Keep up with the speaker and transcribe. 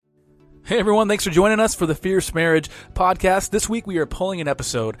Hey everyone, thanks for joining us for the Fierce Marriage podcast. This week we are pulling an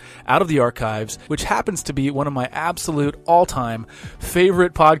episode out of the archives, which happens to be one of my absolute all-time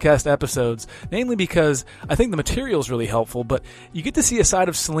favorite podcast episodes, namely because I think the material is really helpful, but you get to see a side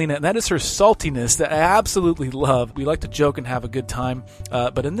of Selena, and that is her saltiness that I absolutely love. We like to joke and have a good time,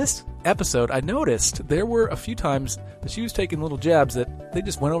 but in this episode, I noticed there were a few times that she was taking little jabs that they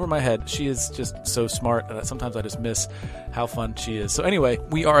just went over my head. She is just so smart, and sometimes I just miss how fun she is. So anyway,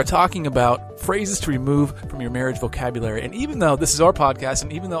 we are talking about phrases to remove from your marriage vocabulary. And even though this is our podcast,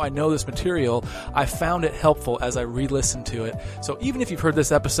 and even though I know this material, I found it helpful as I re-listened to it. So even if you've heard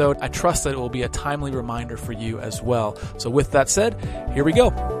this episode, I trust that it will be a timely reminder for you as well. So with that said, here we go.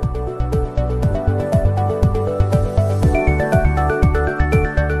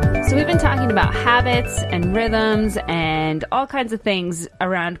 So we've been talking about habits and rhythms and all kinds of things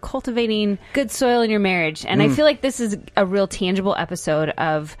around cultivating good soil in your marriage. And I feel like this is a real tangible episode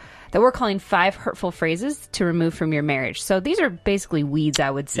of that we're calling 5 hurtful phrases to remove from your marriage. So these are basically weeds,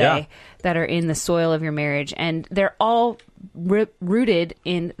 I would say, that are in the soil of your marriage. And they're all rooted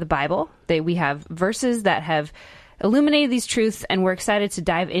in the Bible. We have verses that have illuminated these truths, and we're excited to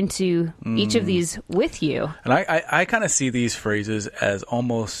dive into each of these with you. And I kind of see these phrases as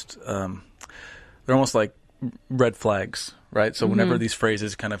almost, they're almost like red flags, right? So whenever these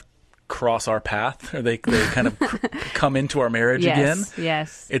phrases kind of cross our path, or they kind of come into our marriage again,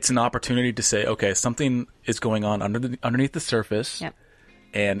 it's an opportunity to say, okay, something is going on underneath the surface. Yep.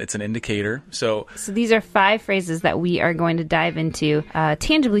 And it's an indicator. So these are 5 phrases that we are going to dive into,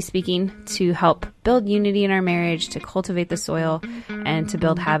 tangibly speaking, to help build unity in our marriage, to cultivate the soil, and to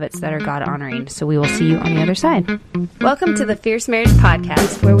build habits that are God-honoring. So we will see you on the other side. Welcome to the Fierce Marriage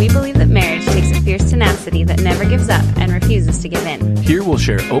Podcast, where we believe that marriage takes a fierce tenacity that never gives up and refuses to give in. Here we'll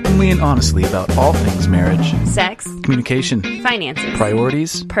share openly and honestly about all things marriage, sex, communication, finances,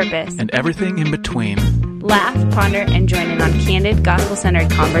 priorities, purpose, and everything in between. Laugh, ponder, and join in on candid,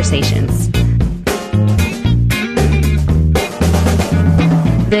 gospel-centered conversations.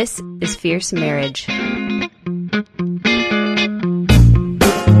 This is Fierce Marriage.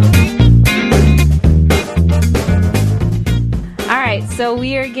 All right, so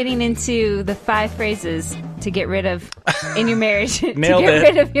we are getting into the 5 phrases to get rid of in your marriage.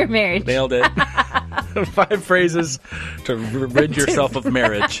 Rid of your marriage. Nailed it. 5 phrases to rid yourself of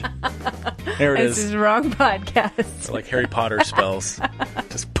marriage. There it is. This is wrong podcast. Like Harry Potter spells.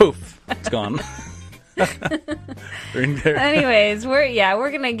 Just poof, it's gone. Anyways,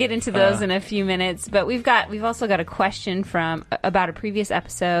 we're gonna get into those in a few minutes. But we've also got a question about a previous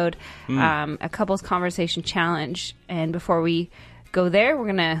episode, a couples conversation challenge. And before we go there, I'm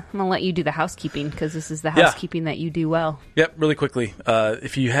gonna let you do the housekeeping, because this is the housekeeping that you do well. Yep, really quickly.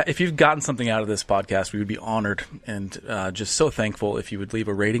 If you've gotten something out of this podcast, we would be honored and just so thankful if you would leave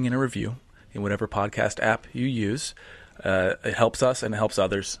a rating and a review in whatever podcast app you use. It helps us and it helps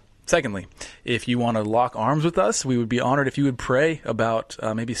others. Secondly, if you want to lock arms with us, we would be honored if you would pray about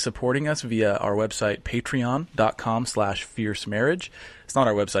maybe supporting us via our website, patreon.com/fiercemarriage. It's not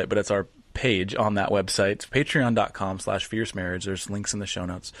our website, but it's our page on that website. It's patreon.com/fiercemarriage. There's links in the show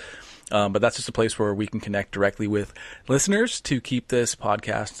notes. But that's just a place where we can connect directly with listeners to keep this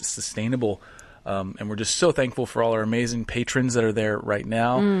podcast sustainable. And we're just so thankful for all our amazing patrons that are there right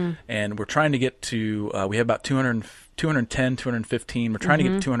now. And we're trying to get to, we have about 210, 215. We're trying to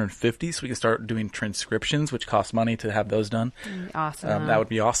get to 250 so we can start doing transcriptions, which costs money to have those done. Awesome. That would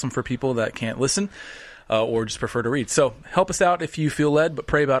be awesome for people that can't listen. Or just prefer to read. So help us out if you feel led, but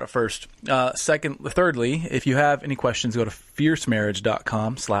pray about it first. Thirdly, if you have any questions, go to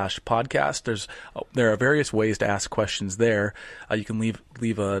fiercemarriage.com/podcast. There are various ways to ask questions there. You can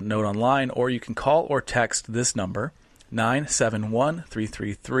leave a note online, or you can call or text this number,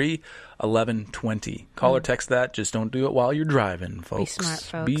 971-333-1120. Call or text that. Just don't do it while you're driving, folks. Be smart,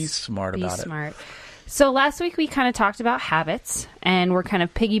 folks. Be smart about it. So last week we kind of talked about habits, and we're kind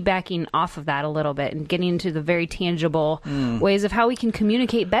of piggybacking off of that a little bit and getting into the very tangible ways of how we can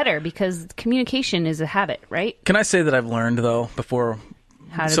communicate better, because communication is a habit, right? Can I say that I've learned, though, before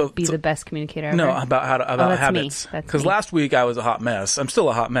how to be the best communicator ever? No, about habits. Because last week I was a hot mess. I'm still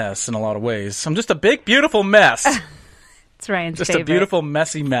a hot mess in a lot of ways. I'm just a big, beautiful mess. It's Ryan's just favorite. A beautiful,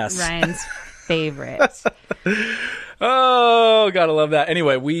 messy mess. Ryan's favorite. Oh, gotta love that.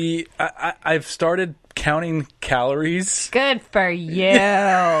 Anyway, I've started counting calories. Good for you,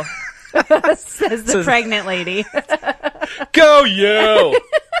 says the pregnant lady. Go you!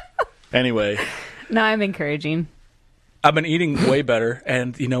 Anyway. No, I'm encouraging. I've been eating way better,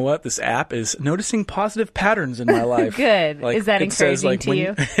 and you know what? This app is noticing positive patterns in my life. Good. Is that encouraging to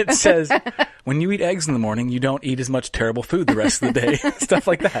you? It says, when you eat eggs in the morning, you don't eat as much terrible food the rest of the day. Stuff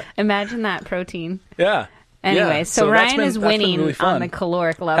like that. Imagine that protein. Yeah. Anyway, Yeah. so Ryan is winning really on the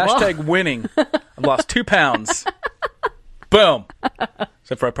caloric level. Hashtag winning. I've lost 2 pounds. Boom.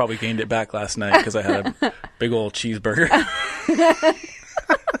 Except for I probably gained it back last night because I had a big old cheeseburger.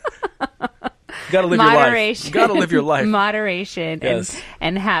 You gotta live your life. You gotta live your life. Moderation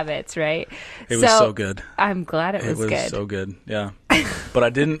and habits, right? It was so good. I'm glad it was good. It was so good, yeah. But I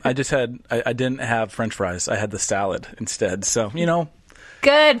didn't have French fries. I had the salad instead. So, you know.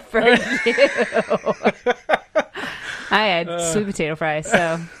 Good for you. I had sweet potato fries,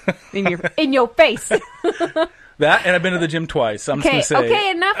 so in your face. That, and I've been to the gym twice. So I'm just going to say. Okay,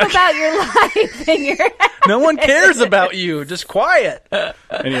 enough about your life and your No one cares about you. Just quiet.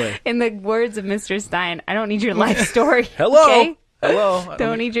 Anyway. In the words of Mr. Stein, I don't need your life story. Hello. Okay? Hello.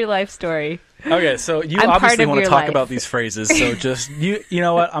 Don't need your life story. Okay, so you obviously want to talk about these phrases. So just, you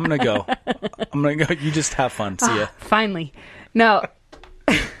know what? I'm going to go. You just have fun. See ya. Finally. No.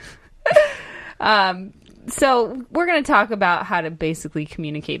 So we're going to talk about how to basically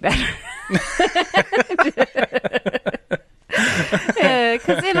communicate better.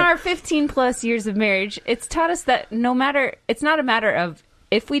 Because in our 15 plus years of marriage, it's taught us that it's not a matter of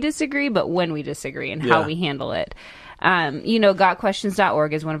if we disagree, but when we disagree and how we handle it.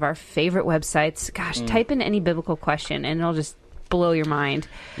 Gotquestions.org is one of our favorite websites. Gosh, type in any biblical question and it'll just blow your mind.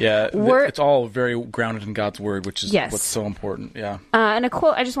 Yeah, it's all very grounded in God's word, which is what's so important. Yeah. And a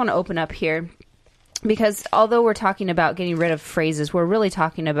quote I just want to open up here. Because although we're talking about getting rid of phrases, we're really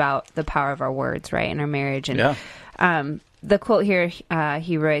talking about the power of our words, right, in our marriage. And the quote here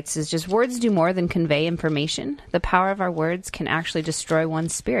he writes is just, words do more than convey information. The power of our words can actually destroy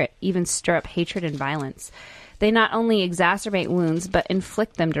one's spirit, even stir up hatred and violence. They not only exacerbate wounds, but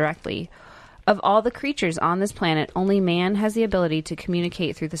inflict them directly. Of all the creatures on this planet, only man has the ability to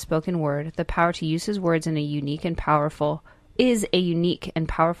communicate through the spoken word. The power to use his words is a unique and powerful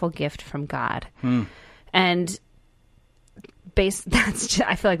gift from God. And I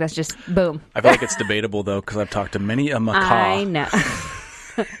feel like that's just boom. I feel like it's debatable though, because I've talked to many a macaw. I know.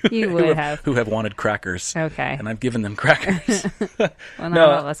 You would have. Who have wanted crackers. Okay. And I've given them crackers. Well, not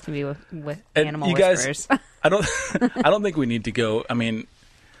all of us can be with animal whisperers. I don't think we need to go. I mean,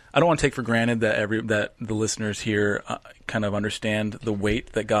 I don't want to take for granted that the listeners here kind of understand the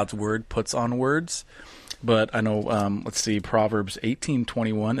weight that God's word puts on words. But I know, let's see, Proverbs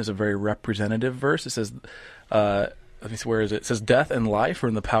 18:21 is a very representative verse. It says, let me see, where is it? It says, death and life are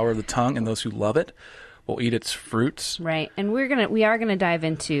in the power of the tongue, and those who love it will eat its fruits. Right. And we are gonna dive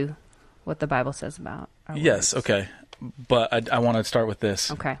into what the Bible says about our words. Okay. But I want to start with this.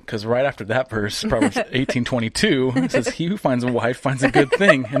 Okay. Because right after that verse, Proverbs 18:22, it says, he who finds a wife finds a good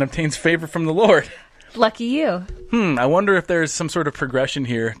thing and obtains favor from the Lord. Lucky you. I wonder if there's some sort of progression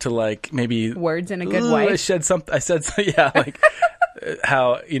here to like maybe words in a good wife. I said like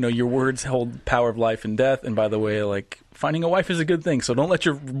how your words hold power of life and death, and by the way, like finding a wife is a good thing, so don't let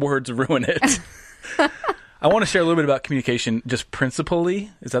your words ruin it. I want to share a little bit about communication, just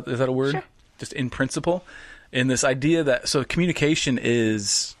principally. Is that a word? Sure. Just in principle, in this idea that communication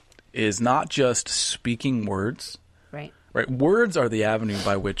is not just speaking words. Right. Words are the avenue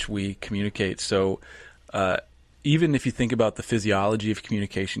by which we communicate. So even if you think about the physiology of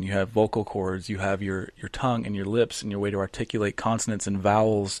communication, you have vocal cords, you have your tongue and your lips and your way to articulate consonants and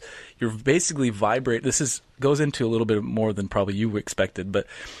vowels. You're basically vibrate. This goes into a little bit more than probably you expected, but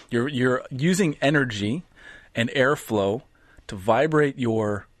you're using energy and airflow to vibrate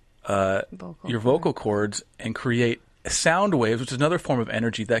your vocal cords and create sound waves, which is another form of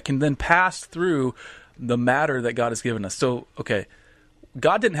energy that can then pass through the matter that God has given us. So, okay,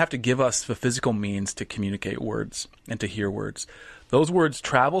 God didn't have to give us the physical means to communicate words and to hear words. Those words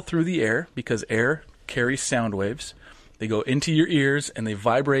travel through the air because air carries sound waves. They go into your ears and they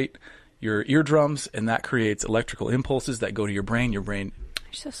vibrate your eardrums, and that creates electrical impulses that go to your brain. You're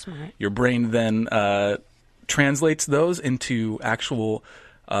so smart. Your brain then translates those into actual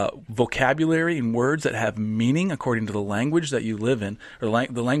vocabulary and words that have meaning according to the language that you live in, or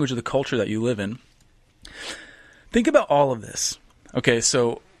the language of the culture that you live in. Think about all of this. Okay,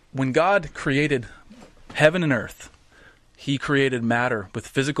 so when God created heaven and earth, he created matter with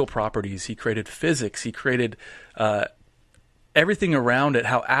physical properties. He created physics. He created everything around it,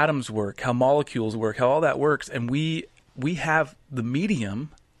 how atoms work, how molecules work, how all that works. And we have the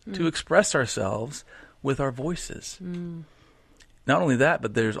medium to express ourselves with our voices. Not only that,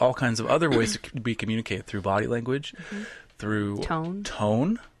 but there's all kinds of other ways to be communicated through body language, through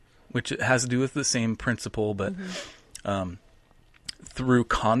tone, which has to do with the same principle, but through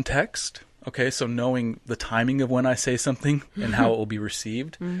context. Okay, so knowing the timing of when I say something and how it will be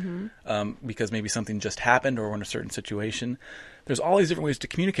received, because maybe something just happened or we're in a certain situation. There's all these different ways to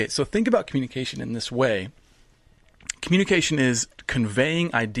communicate. So think about communication in this way. Communication is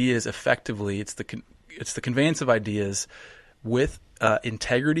conveying ideas effectively. It's the conveyance of ideas with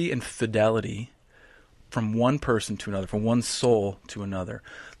integrity and fidelity from one person to another, from one soul to another.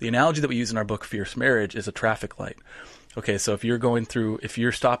 The analogy that we use in our book, Fierce Marriage, is a traffic light. Okay, so if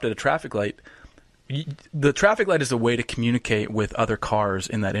you're stopped at a traffic light, the traffic light is a way to communicate with other cars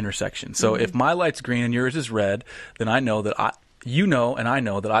in that intersection. So if my light's green and yours is red, then I know that you know and I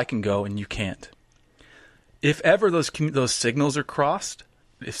know that I can go and you can't. If ever those signals are crossed,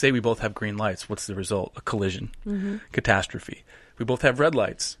 if say we both have green lights, what's the result? A collision, catastrophe. If we both have red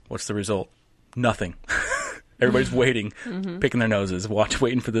lights, what's the result? Nothing. Everybody's waiting, picking their noses,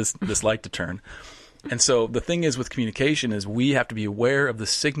 waiting for this light to turn. And so the thing is with communication is we have to be aware of the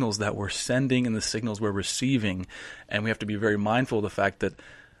signals that we're sending and the signals we're receiving. And we have to be very mindful of the fact that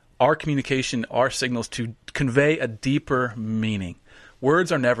our communication are signals to convey a deeper meaning.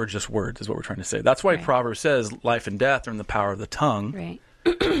 Words are never just words, is what we're trying to say. That's why Proverbs says life and death are in the power of the tongue.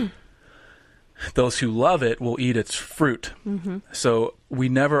 Right. Those who love it will eat its fruit. So we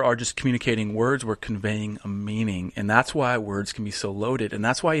never are just communicating words, we're conveying a meaning. And that's why words can be so loaded. And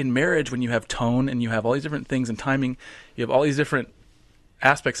that's why in marriage, when you have tone and you have all these different things and timing, you have all these different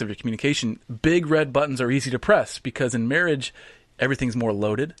aspects of your communication, big red buttons are easy to press because in marriage, everything's more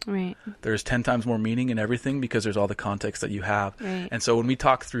loaded. Right. There's 10 times more meaning in everything because there's all the context that you have. Right. And so when we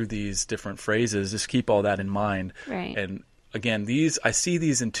talk through these different phrases, just keep all that in mind. Right. And again, I see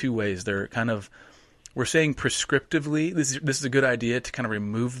these in two ways. They're kind of, we're saying prescriptively, this is a good idea to kind of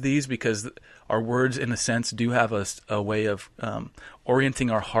remove these because our words, in a sense, do have a way of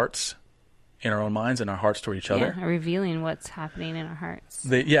orienting our hearts in our own minds and our hearts toward each other. Yeah, revealing what's happening in our hearts.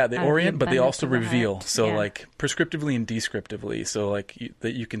 They orient, but they also reveal. So yeah. like prescriptively and descriptively. So like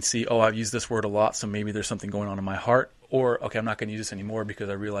that you can see, I've used this word a lot, so maybe there's something going on in my heart. Or, okay, I'm not going to use this anymore because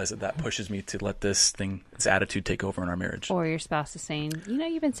I realize that pushes me to let this attitude take over in our marriage. Or your spouse is saying,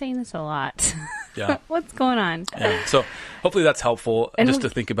 you've been saying this a lot. Yeah. What's going on? Yeah. So hopefully that's helpful to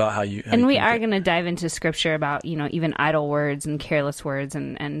think about how you... we are going to dive into scripture about, even idle words and careless words.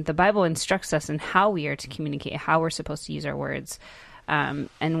 And the Bible instructs us in how we are to communicate, how we're supposed to use our words.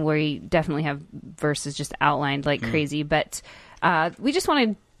 And we definitely have verses just outlined like crazy. But we just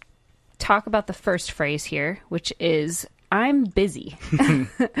want to talk about the first phrase here, which is I'm busy.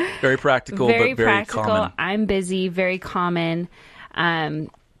 Very practical, very but very practical. Common. I'm busy, very common.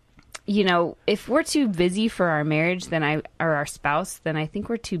 If we're too busy for our marriage, or our spouse, then I think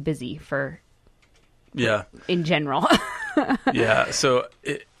we're too busy for in general. Yeah. So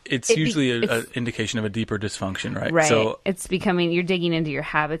it's usually an indication of a deeper dysfunction, right? Right. So it's becoming, you're digging into your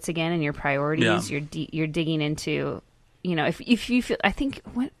habits again and your priorities. Yeah. You're digging into, if you feel, I think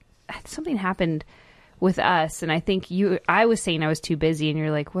something happened with us, and I think I was saying I was too busy, and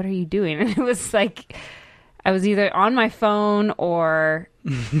you're like, what are you doing? And it was like I was either on my phone or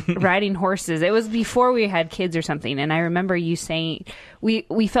riding horses. It was before we had kids or something, and I remember you saying we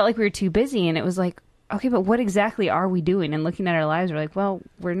felt like we were too busy, and it was like, okay, but what exactly are we doing? And looking at our lives, we're like, well,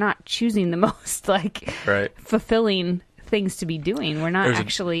 we're not choosing the most fulfilling things to be doing. We're not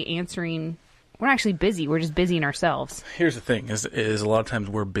actually answering. We're not actually busy. We're just busying ourselves. Here's the thing, is a lot of times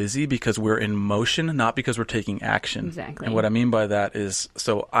we're busy because we're in motion, not because we're taking action. Exactly. And what I mean by that is,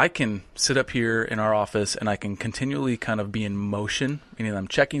 so I can sit up here in our office and I can continually kind of be in motion, meaning I'm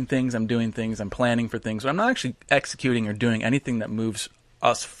checking things, I'm doing things, I'm planning for things, but I'm not actually executing or doing anything that moves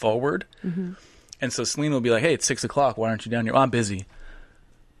us forward. Mm-hmm. And so Selena will be like, hey, it's 6:00. Why aren't you down here? Oh, I'm busy.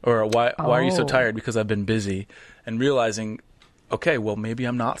 Or why are you so tired? Because I've been busy. And realizing, okay, well, maybe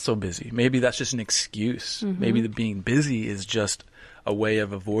I'm not so busy. Maybe that's just an excuse. Mm-hmm. Maybe the being busy is just a way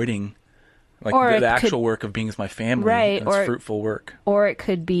of avoiding the actual work of being with my family. Right. It's fruitful work. Or it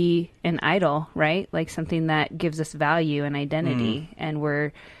could be an idol, right? Like something that gives us value and identity. And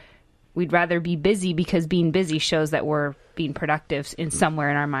we'd rather be busy because being busy shows that we're being productive in somewhere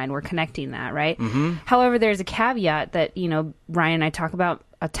in our mind. We're connecting that, right? Mm-hmm. However, there's a caveat that, Ryan and I talk about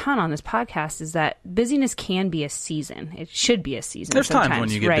a ton on this podcast, is that busyness can be a season. It should be a season. There's times when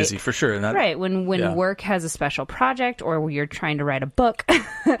you get busy, for sure. Right. When work has a special project, or you're trying to write a book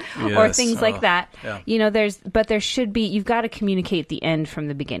or things like that. Yeah. There should be, you've got to communicate the end from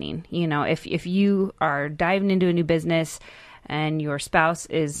the beginning. If you are diving into a new business and your spouse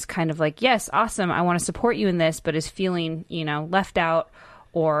is kind of like, yes, awesome, I want to support you in this, but is feeling, left out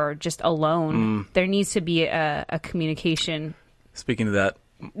or just alone, there needs to be a communication. Speaking of that,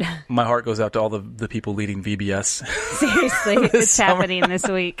 my heart goes out to all the people leading VBS. Seriously, it's happening this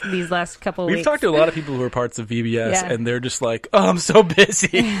week, these last couple of weeks. We've talked to a lot of people who are parts of VBS, and they're just like, oh, I'm so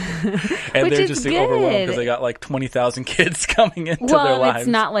busy. And they're just overwhelmed because they got like 20,000 kids coming into their lives. Well, it's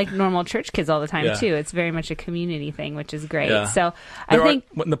not like normal church kids all the time, too. It's very much a community thing, which is great. Yeah. So I think...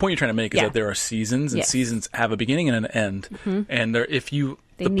 the point you're trying to make is that there are seasons, and seasons have a beginning and an end. Mm-hmm. And the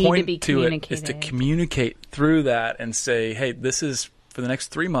point to it is to communicate through that and say, hey, this is... For the next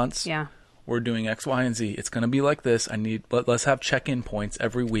 3 months, we're doing X, Y, and Z. It's going to be like this. Let's have check-in points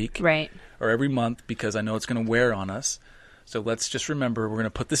every week or every month because I know it's going to wear on us. So let's just remember we're going to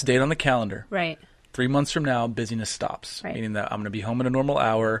put this date on the calendar. Right. 3 months from now, busyness stops, meaning that I'm going to be home at a normal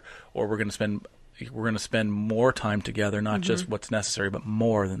hour, or we're going to spend more time together, not just what's necessary, but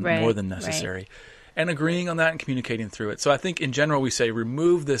more than necessary. Right. And agreeing on that and communicating through it. So I think in general we say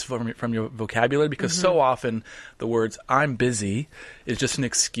remove this from your vocabulary because so often the words "I'm busy" is just an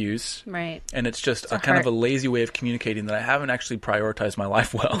excuse, right? And it's just a kind of a lazy way of communicating that I haven't actually prioritized my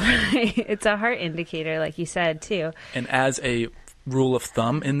life well. Right. It's a heart indicator, like you said too. And as a rule of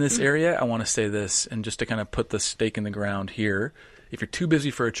thumb in this area, I want to say this, and just to kind of put the stake in the ground here: if you're too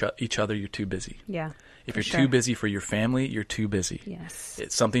busy for each other, you're too busy. Yeah. If you're too busy for your family, you're too busy. Yes.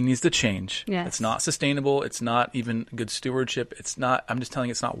 Something needs to change. Yes. It's not sustainable. It's not even good stewardship. I'm just telling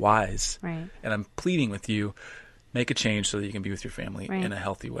you it's not wise. Right. And I'm pleading with you, make a change so that you can be with your family in a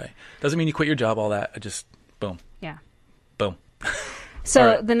healthy way. Doesn't mean you quit your job, all that. Boom. Yeah. Boom.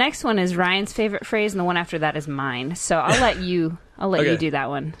 So the next one is Ryan's favorite phrase, and the one after that is mine. So I'll let you you do that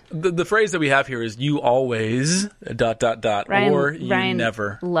one. The phrase that we have here is "you always ... Ryan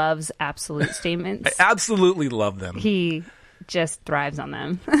never." Loves absolute statements. I absolutely love them. He just thrives on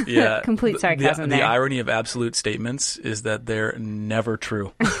them. Yeah, complete sarcasm. The irony of absolute statements is that they're never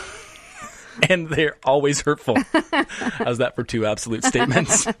true. And they're always hurtful. How's that for two absolute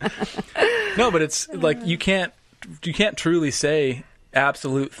statements? No, but it's like you can't truly say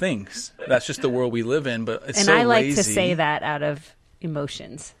absolute things. That's just the world we live in, but it's so lazy. And I like to say that out of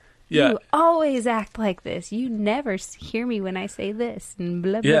emotions. Yeah. You always act like this. You never hear me when I say this, and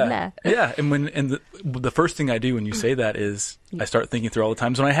blah, blah, blah. Yeah, and the first thing I do when you say that is I start thinking through all the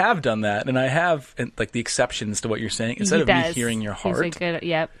times when I have done that, and I have like the exceptions to what you're saying instead of me hearing your heart.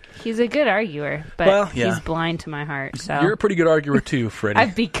 He's a good arguer, but he's blind to my heart. So you're a pretty good arguer too, Freddie.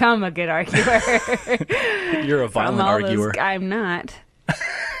 I've become a good arguer. You're a violent arguer. I'm not.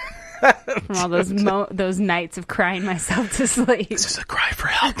 From all those nights of crying myself to sleep. This is a cry for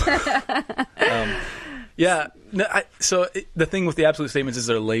help. The thing with the absolute statements is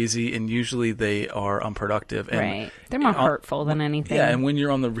they're lazy, and usually they are unproductive. And they're more hurtful than anything. Yeah, and when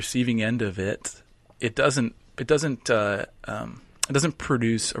you're on the receiving end of it, it doesn't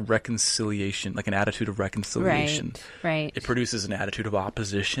produce a reconciliation, like an attitude of reconciliation. Right. It produces an attitude of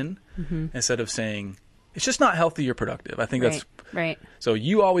opposition instead of saying, it's just not healthy or productive. I think that's right. So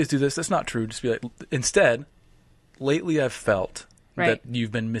you always do this. That's not true. Just be like, instead, lately I've felt that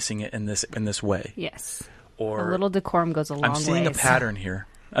you've been missing it in this way. Yes. Or a little decorum goes a long way. I'm seeing a pattern here.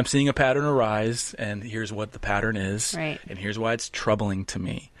 I'm seeing a pattern arise, and here's what the pattern is. Right. And here's why it's troubling to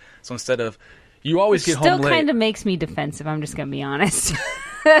me. So instead of, you always get home late. Still kind of makes me defensive. I'm just going to be honest.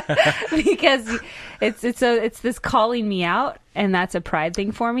 Because it's this calling me out, and that's a pride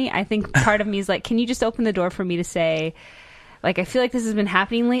thing for me. I think part of me is like, can you just open the door for me to say, like, I feel like this has been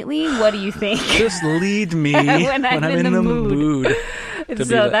happening lately. What do you think? Just lead me when I'm in the mood.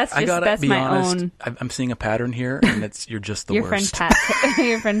 So that's my honest, own. I'm seeing a pattern here, and you're just the worst.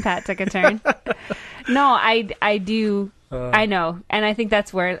 Your friend Pat took a turn. No, I do. I know, and I think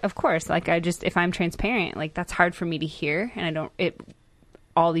that's where, of course, like if I'm transparent, like that's hard for me to hear, and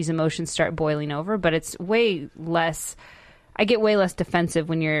all these emotions start boiling over. But it's way less. I get way less defensive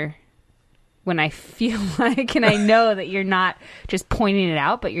when I feel like, and I know that you're not just pointing it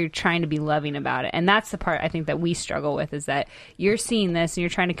out, but you're trying to be loving about it. And that's the part I think that we struggle with, is that you're seeing this and you're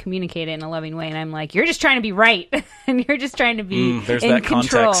trying to communicate it in a loving way. And I'm like, you're just trying to be right. And you're just trying to be there's in that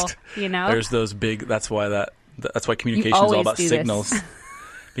control, context. You know, there's those big, that's why communication is all about signals.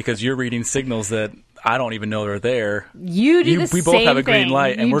 Because you're reading signals that I don't even know they're there. We both have a green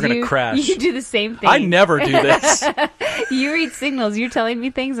light, and we're going to crash. You do the same thing. I never do this. You read signals. You're telling me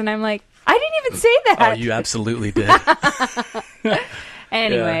things, and I'm like, I didn't even say that. Oh, you absolutely did.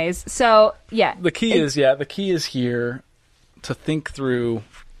 Anyways, so yeah. The key is here to think through,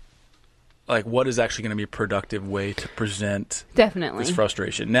 like, what is actually going to be a productive way to present this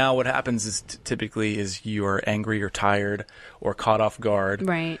frustration. Now, what happens is typically is you are angry or tired or caught off guard.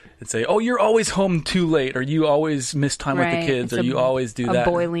 Right. And say, oh, you're always home too late, or you always miss time with the kids, or you always do that.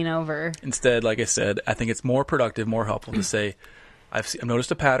 Boiling over. Instead, like I said, I think it's more productive, more helpful to say, I've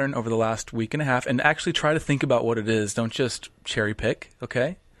noticed a pattern over the last week and a half, and actually try to think about what it is. Don't just cherry pick,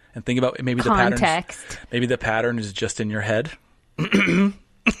 okay? And think about maybe context. Maybe the pattern is just in your head.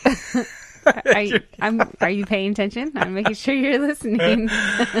 Are you paying attention? I'm making sure you're listening.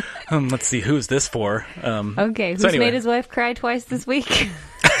 Let's see, who's this for? Okay, who's made his wife cry twice this week?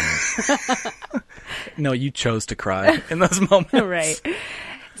 No, you chose to cry in those moments. Right.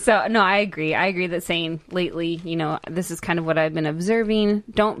 So, no, I agree. I agree that saying lately, this is kind of what I've been observing.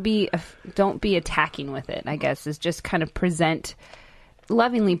 Don't be attacking with it, I guess, is just kind of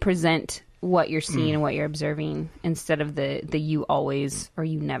lovingly present what you're seeing and what you're observing instead of the you always or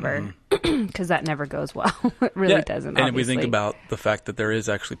you never, because that never goes well. It really doesn't. And if we think about the fact that there is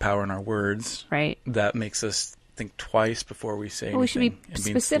actually power in our words, right? That makes us think twice before we say anything. We should be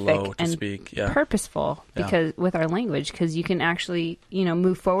specific and speak. purposeful because with our language, because you can actually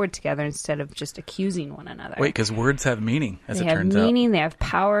move forward together instead of just accusing one another. Wait, because words have meaning, as it turns out. They have meaning, they have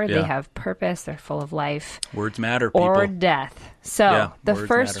power, they have purpose, they're full of life. Words matter, people. Or death. So the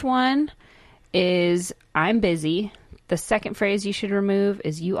first one is I'm busy. The second phrase you should remove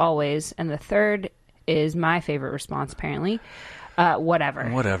is you always. And the third is my favorite response, apparently.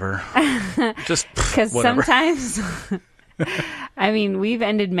 Whatever. Just because sometimes, I mean, we've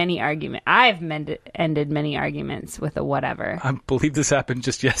ended many arguments. I've ended many arguments with a whatever. I believe this happened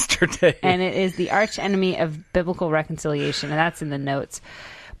just yesterday. And it is the arch enemy of biblical reconciliation. And that's in the notes.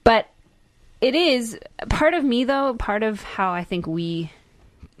 But it is part of me, though, part of how I think we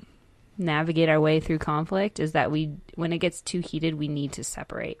navigate our way through conflict is that when it gets too heated, we need to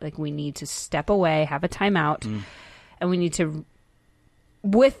separate. Like, we need to step away, have a timeout, and we need to,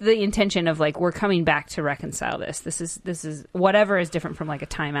 with the intention of like, we're coming back to reconcile this. This is whatever is different from like a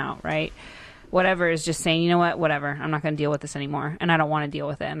timeout, right? Whatever is just saying, you know what, whatever, I'm not going to deal with this anymore, and I don't want to deal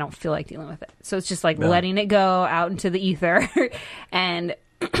with it. I don't feel like dealing with it. So it's just like letting it go out into the ether, and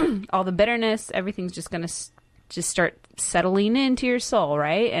all the bitterness, everything's just going to just start settling into your soul,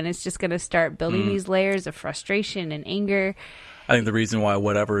 right? And it's just going to start building these layers of frustration and anger. I think the reason why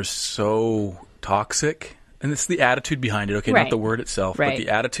whatever is so toxic, and it's the attitude behind it, okay, not the word itself, but the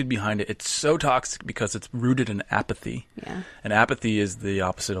attitude behind it, it's so toxic because it's rooted in apathy. Yeah. And apathy is the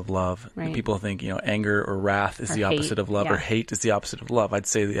opposite of love. Right. People think, anger or wrath is the opposite of love, or hate is the opposite of love. I'd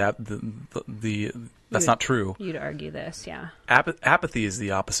say that's not true. You'd argue this, yeah. Apathy is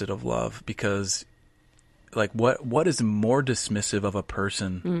the opposite of love because, like, what is more dismissive of a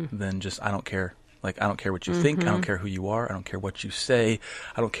person than just, I don't care. Like, I don't care what you think. I don't care who you are. I don't care what you say.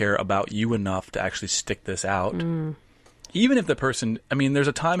 I don't care about you enough to actually stick this out. Even if the person, I mean, there's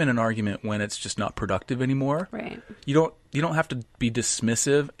a time in an argument when it's just not productive anymore. Right. You don't have to be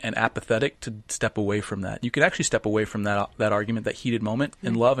dismissive and apathetic to step away from that. You can actually step away from that argument, that heated moment,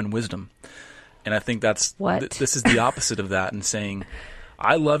 in love and wisdom. And I think that's this is the opposite of that, and saying,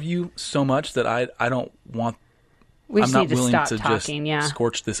 I love you so much that I don't want. I'm not willing to just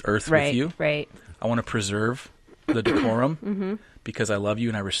scorch this earth with you. Right. I want to preserve the decorum because I love you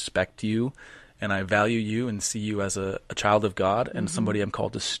and I respect you and I value you and see you as a child of God and somebody I'm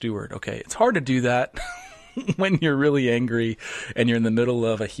called to steward. Okay, it's hard to do that when you're really angry and you're in the middle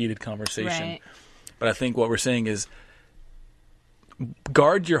of a heated conversation. Right. But I think what we're saying is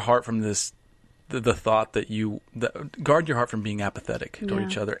guard your heart from this. The thought that guard your heart from being apathetic toward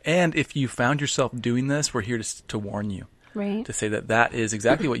each other. And if you found yourself doing this, we're here to warn you. Right. To say that is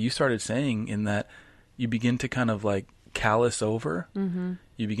exactly what you started saying, in that you begin to kind of like callous over.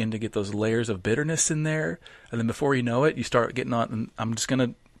 You begin to get those layers of bitterness in there. And then before you know it, you start getting on,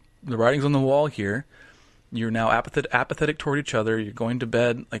 the writing's on the wall here. You're now apathetic toward each other. You're going to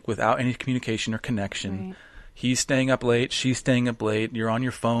bed like without any communication or connection. Right. He's staying up late. She's staying up late. You're on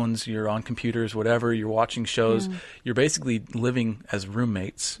your phones. You're on computers, whatever. You're watching shows. You're basically living as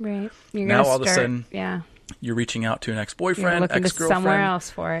roommates. Right. Now all of a sudden, you're reaching out to an ex-boyfriend, ex-girlfriend. Somewhere else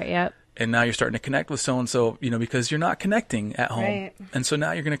for it. Yep. And now you're starting to connect with so-and-so, because you're not connecting at home. Right. And so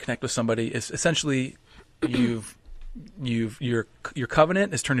now you're going to connect with somebody. It's essentially your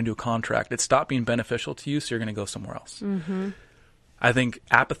covenant is turned into a contract. It stopped being beneficial to you, so you're going to go somewhere else. I think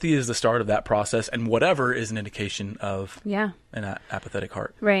apathy is the start of that process, and whatever is an indication of an apathetic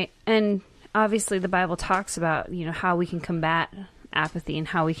heart. Right. And obviously the Bible talks about, how we can combat apathy and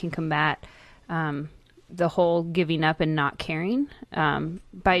how we can combat the whole giving up and not caring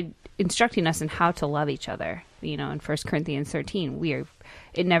by instructing us in how to love each other. In 1 Corinthians 13,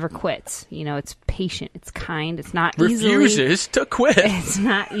 it never quits. It's patient, it's kind, it's not refuses to quit. It's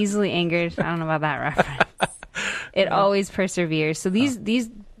not easily angered. I don't know about that reference. It always perseveres. So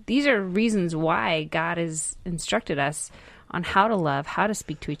these are reasons why God has instructed us on how to love, how to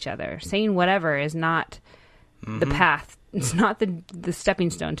speak to each other. Saying whatever is not the path the stepping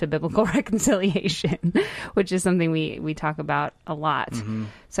stone to biblical reconciliation, which is something we talk about a lot. Mm-hmm.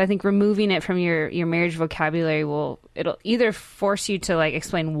 So I think removing it from your marriage vocabulary it'll either force you to like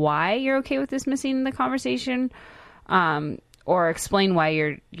explain why you're okay with dismissing the conversation, or explain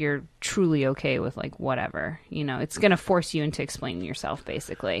why you're truly okay with like whatever. It's going to force you into explaining yourself,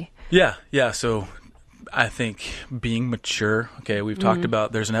 basically. Yeah. So I think being mature. Okay, we've talked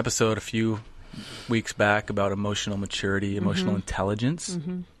about. There's an episode a few weeks back about emotional maturity, emotional intelligence.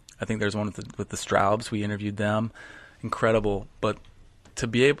 I think there's one with the Straubs. We interviewed them. Incredible. But to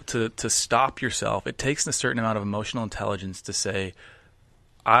be able to stop yourself, it takes a certain amount of emotional intelligence to say,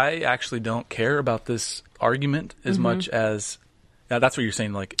 I actually don't care about this argument as much as now. That's what you're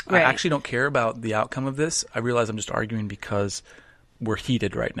saying. Like, right. I actually don't care about the outcome of this. I realize I'm just arguing because we're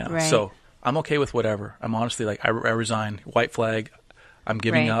heated right now. Right. So I'm okay with whatever. I'm honestly like, I resign. White flag. I'm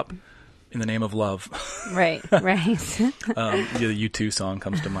giving up. In the name of love. Right. The U2 song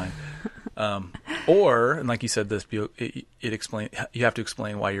comes to mind. Or, and like you said, you have to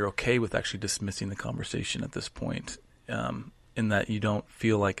explain why you're okay with actually dismissing the conversation at this point, in that you don't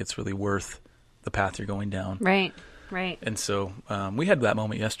feel like it's really worth the path you're going down. Right. And so we had that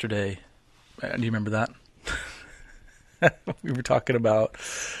moment yesterday. Do you remember that? We were talking about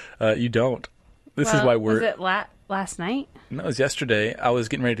you don't. This is why we're... Was it last night? No, it was yesterday. I was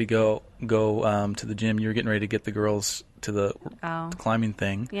getting ready to go to the gym. You were getting ready to get the girls to the climbing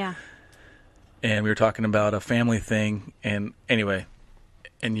thing. Yeah. And we were talking about a family thing. And anyway,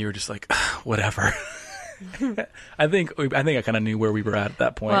 and you were just like, whatever. I think I kind of knew where we were at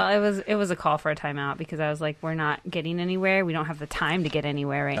that point. Well, it was a call for a timeout because I was like, we're not getting anywhere. We don't have the time to get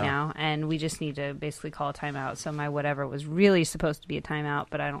anywhere right now, and we just need to basically call a timeout. So my whatever was really supposed to be a timeout,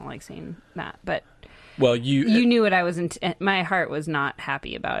 but I don't like saying that. But well, you knew what I was. My heart was not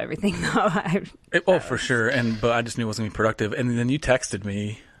happy about everything, though. For sure, but I just knew it wasn't going to be productive. And then you texted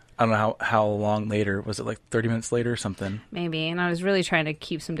me. I don't know how long later. Was it like 30 minutes later or something? Maybe. And I was really trying to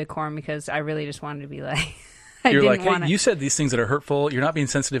keep some decorum because I really just wanted to be like... You're like, hey, you said these things that are hurtful. You're not being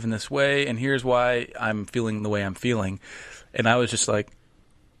sensitive in this way. And here's why I'm feeling the way I'm feeling. And I was just like,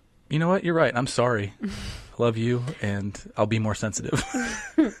 you know what? You're right. I'm sorry. I love you. And I'll be more sensitive.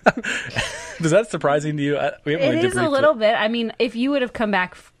 Is that surprising to you? It is a little bit. I mean, if you would have come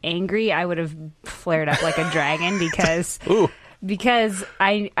back angry, I would have flared up like a dragon because... Because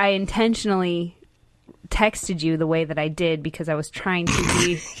I intentionally texted you the way that I did because I was trying to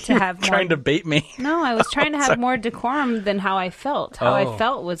have more... Trying to bait me? No, I was trying to have more decorum than how I felt. How I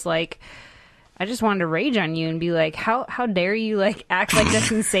felt was like, I just wanted to rage on you and be like, how dare you like act like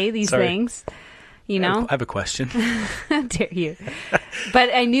this and say these things? You know? I have a question. How dare you? But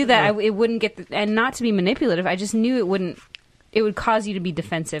I knew that it wouldn't get... and not to be manipulative, I just knew it wouldn't... It would cause you to be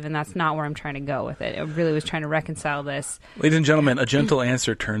defensive, and that's not where I'm trying to go with it. I really was trying to reconcile this. Ladies and gentlemen, a gentle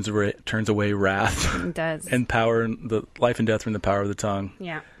answer turns away wrath. It does. And power, the life and death are in the power of the tongue.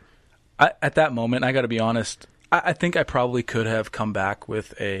 Yeah. At that moment, I got to be honest, I think I probably could have come back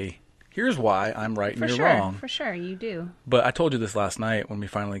with here's why I'm right and you're wrong. For sure, you do. But I told you this last night when we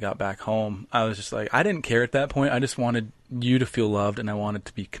finally got back home. I was just like, I didn't care at that point. I just wanted you to feel loved, and I wanted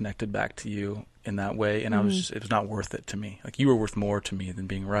to be connected back to you in that way. And it was not worth it to me. Like, you were worth more to me than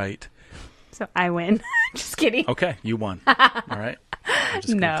being right. So I win. Just kidding. Okay, you won. All right. I'm just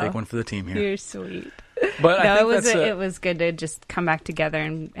going to take one for the team here. You're sweet. But I think it was good to just come back together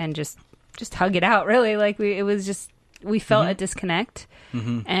and just hug it out, really. Like, we felt a disconnect.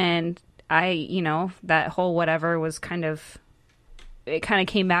 Mm-hmm. And that whole whatever was it kind of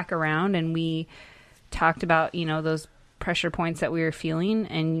came back around, and we talked about, those pressure points that we were feeling,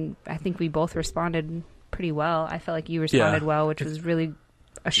 and I think we both responded pretty well. I felt like you responded well, which was really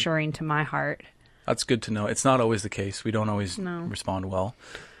assuring to my heart. That's good to know. It's not always the case. We don't always respond well.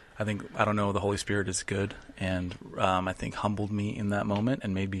 I don't know, the Holy Spirit is good, and I think humbled me in that moment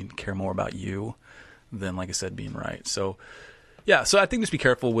and made me care more about you than, like I said, being right. So yeah, so I think just be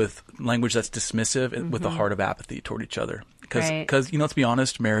careful with language that's dismissive with a heart of apathy toward each other. Because, let's be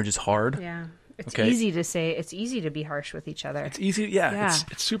honest, marriage is hard. Yeah. It's easy to say. It's easy to be harsh with each other. It's easy. Yeah.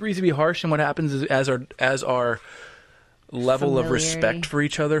 It's super easy to be harsh. And what happens is as our level of respect for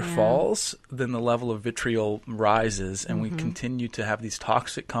each other falls, then the level of vitriol rises, and we continue to have these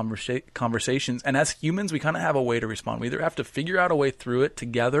toxic conversations. And as humans, we kind of have a way to respond. We either have to figure out a way through it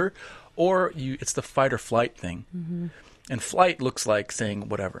together, or it's the fight or flight thing. Mm-hmm. And flight looks like saying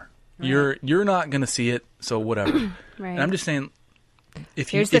whatever. Right. You're not going to see it, so whatever. Right. And I'm just saying,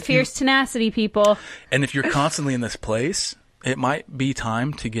 here's the fierce tenacity, people. And if you're constantly in this place, it might be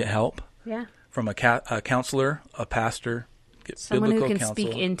time to get help. Yeah. From a counselor, a pastor, Get someone who biblical can counsel.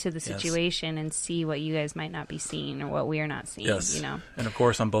 speak into the situation and see what you guys might not be seeing or what we are not seeing. Yes. You know, And of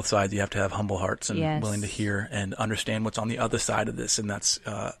course, on both sides, you have to have humble hearts and Yes. willing to hear and understand what's on the other side of this. And that's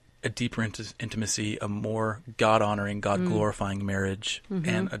a deeper intimacy, a more God-honoring, God-glorifying marriage,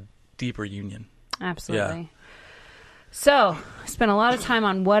 and a deeper union. absolutely. So, spent a lot of time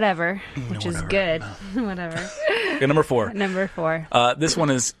on whatever, which is good. Whatever. Okay, number 4. Number 4. This one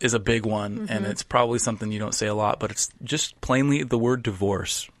is a big one, and it's probably something you don't say a lot, but it's just plainly the word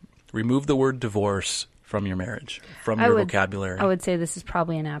divorce. Remove the word divorce from your marriage, from your vocabulary. I would say this is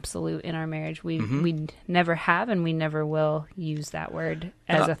probably an absolute in our marriage. We never have and we never will use that word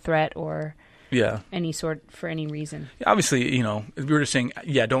as a threat or any sort for any reason. Obviously, you know, if we were just saying,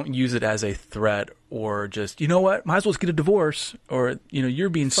 don't use it as a threat or just, you know what, might as well just get a divorce, or, you know, you're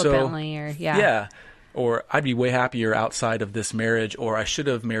being flippantly or or I'd be way happier outside of this marriage, or I should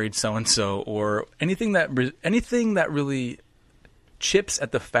have married so-and-so, or anything that really chips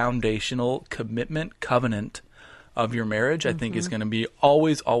at the foundational covenant of your marriage, I think is going to be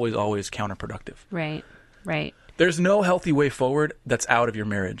always counterproductive. Right. There's no healthy way forward that's out of your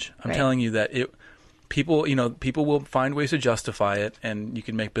marriage. I'm telling you that people will find ways to justify it, and you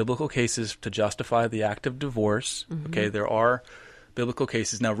can make biblical cases to justify the act of divorce. Okay, there are biblical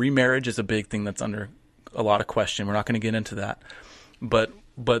cases. Now, remarriage is a big thing that's under a lot of question. We're not going to get into that, but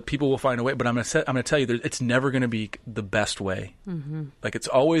people will find a way. But I'm going to tell you, it's never going to be the best way. Like, it's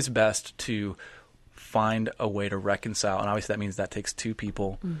always best to find a way to reconcile, and obviously that means that takes two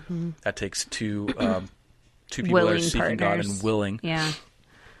people. That takes two people willing that are seeking partners. God and willing. Yeah.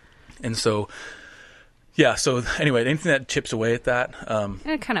 And so, so anyway, anything that chips away at that. And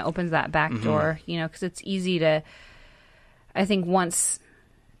it kind of opens that back door, you know, because it's easy to, I think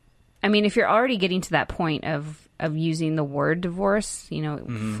if you're already getting to that point of using the word divorce, you know,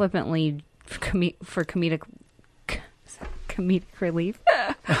 flippantly for comedic relief,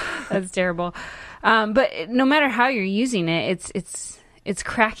 that's terrible. But no matter how you're using it, it's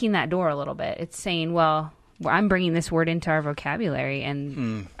cracking that door a little bit. It's saying, well, I'm bringing this word into our vocabulary,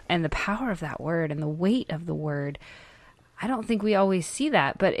 and the power of that word and the weight of the word. I don't think we always see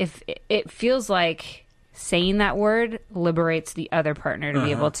that, but if it feels like saying that word liberates the other partner to be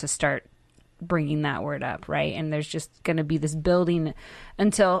able to start bringing that word up, right? And there's just going to be this building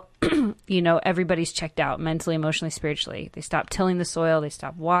until, you know, everybody's checked out mentally, emotionally, spiritually. They stop tilling the soil. They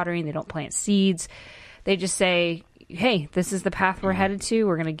stop watering. They don't plant seeds. They just say, hey, this is the path we're headed to.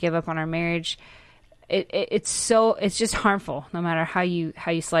 We're going to give up on our marriage. It's just harmful no matter how you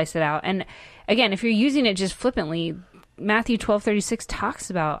slice it out. And again, if you're using it just flippantly, Matthew 12:36 talks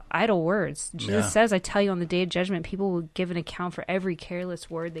about idle words. Jesus says, I tell you, on the day of judgment, people will give an account for every careless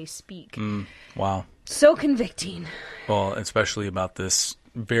word they speak. Wow. So convicting. Well, especially about this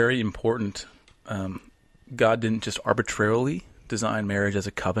very important, God didn't just arbitrarily design marriage as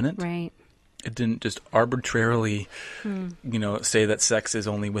a covenant. Right. It didn't just arbitrarily, say that sex is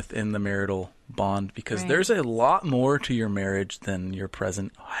only within the marital bond, because there's a lot more to your marriage than your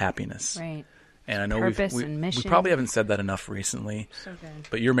present happiness. Right. And I know we probably haven't said that enough recently. So good.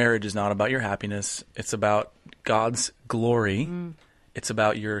 But your marriage is not about your happiness. It's about God's glory. It's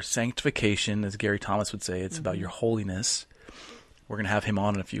about your sanctification, as Gary Thomas would say. It's about your holiness. We're going to have him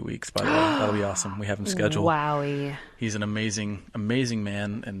on in a few weeks, by the way. That'll be awesome. We have him scheduled. Wowie. He's an amazing, amazing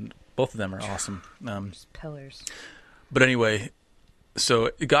man, and both of them are awesome. Just pillars. But anyway,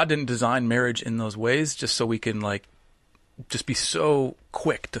 so God didn't design marriage in those ways just so we can just be so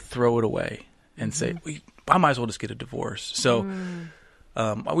quick to throw it away and say, I might as well just get a divorce. So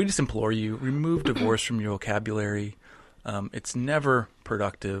we just implore you, remove divorce from your vocabulary. It's never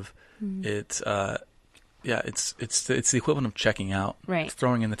productive. It's the equivalent of checking out. Right. It's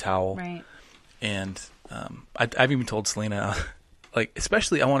throwing in the towel. Right. And I've even told Selena,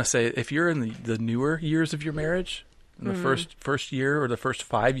 especially I want to say, if you're in the newer years of your marriage, in the first year or the first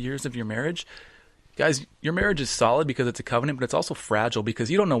 5 years of your marriage, guys, your marriage is solid because it's a covenant, but it's also fragile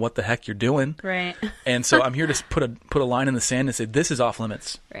because you don't know what the heck you're doing. Right. And so I'm here to put a line in the sand and say, this is off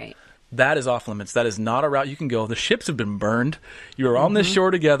limits. Right. That is off limits. That is not a route you can go. The ships have been burned. You are on this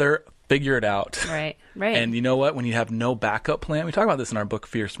shore together. Figure it out. Right. Right. And you know what? When you have no backup plan, we talk about this in our book,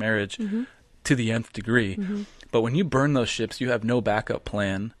 Fierce Marriage, to the nth degree. But when you burn those ships, you have no backup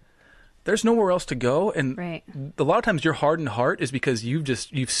plan. There's nowhere else to go. And a lot of times your hardened heart is because your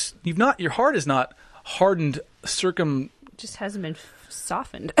heart is not hardened, just hasn't been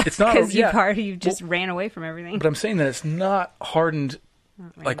softened. It's not because you've just ran away from everything. But I'm saying that it's not hardened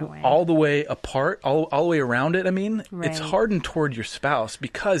all the way apart, all the way around it. I mean, it's hardened toward your spouse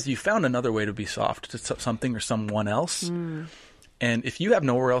because you found another way to be soft to something or someone else. And if you have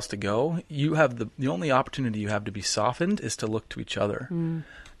nowhere else to go, you have the only opportunity you have to be softened is to look to each other and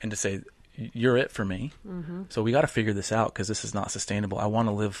to say, you're it for me. So we got to figure this out because this is not sustainable. I want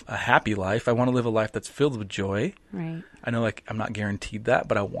to live a happy life. I want to live a life that's filled with joy. Right. I know I'm not guaranteed that,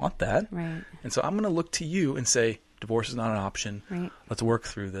 but I want that. Right. And so I'm going to look to you and say, divorce is not an option. Right. Let's work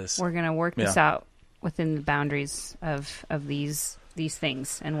through this. We're going to work this out within the boundaries of these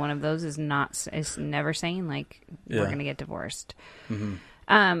things. And one of those is never saying we're going to get divorced.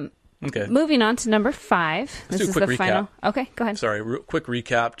 Okay. Moving on to number 5. Let's do a quick recap. Final. Okay, go ahead. Sorry, quick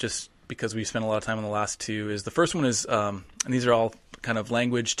recap, just because we spent a lot of time on the last 2. Is the first one is, and these are all kind of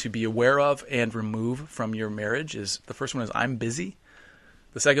language to be aware of and remove from your marriage. The first one is I'm busy.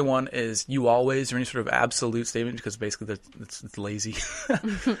 The second one is you always, or any sort of absolute statement, because basically it's lazy.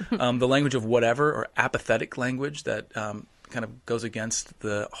 The language of whatever, or apathetic language that kind of goes against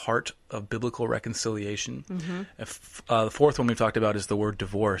the heart of biblical reconciliation. The fourth one we talked about is the word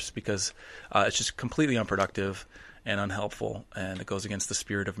divorce, because it's just completely unproductive and unhelpful, and it goes against the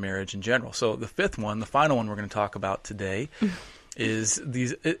spirit of marriage in general. So the fifth one, the final one we're going to talk about today, is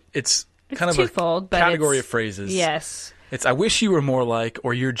it's kind of twofold, a category of phrases. Yes. It's I wish you were more like,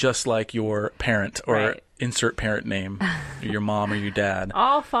 or you're just like your parent, or insert parent name, or your mom or your dad.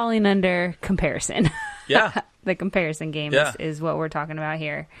 All falling under comparison. Yeah. The comparison game is what we're talking about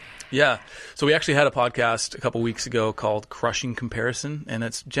here. Yeah. So we actually had a podcast a couple weeks ago called Crushing Comparison, and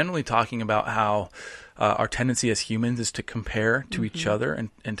it's generally talking about how our tendency as humans is to compare to each other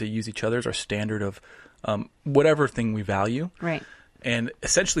and to use each other as our standard of whatever thing we value. Right. And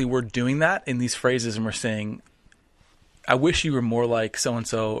essentially we're doing that in these phrases, and we're saying, I wish you were more like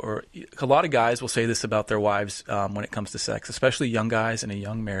so-and-so, or a lot of guys will say this about their wives when it comes to sex, especially young guys in a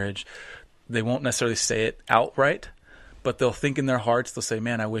young marriage. They won't necessarily say it outright, but they'll think in their hearts, they'll say,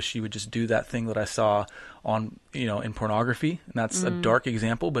 man, I wish you would just do that thing that I saw on, in pornography. And that's a dark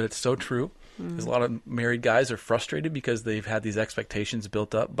example, but it's so true. Because a lot of married guys are frustrated because they've had these expectations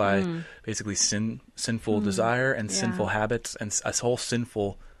built up by basically sinful desire and sinful habits and a whole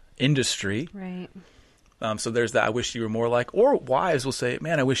sinful industry. Right. So there's that I wish you were more like, or wives will say,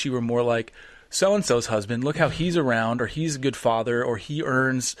 man, I wish you were more like so-and-so's husband. Look how he's around, or he's a good father, or he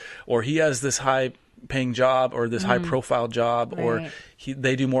earns, or he has this high-paying job, or this high-profile job, or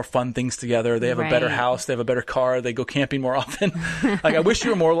they do more fun things together. They have a better house. They have a better car. They go camping more often. I wish you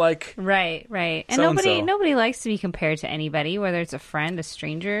were more like Right. And nobody likes to be compared to anybody, whether it's a friend, a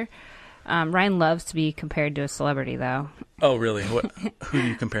stranger. Ryan loves to be compared to a celebrity, though. Oh, really? Who do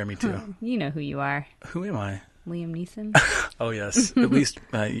you compare me to? You know who you are. Who am I? Liam Neeson. Oh, yes. At least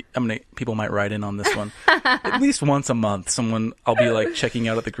people might write in on this one. At least once a month, I'll be checking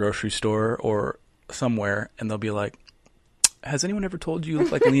out at the grocery store or somewhere, and they'll be like, has anyone ever told you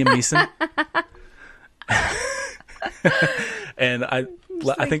look like Liam Neeson? And I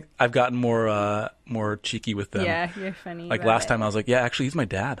think I've gotten more cheeky with them. Yeah, you're funny. Last time I was like, yeah, actually, he's my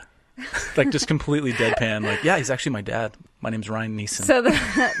dad. Just completely deadpan. Yeah, he's actually my dad. My name's Ryan Neeson. So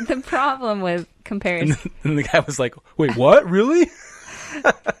the problem with comparison. And the guy was like, wait, what? Really?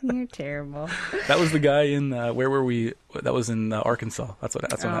 You're terrible. That was the guy in where were we? That was in Arkansas. That's when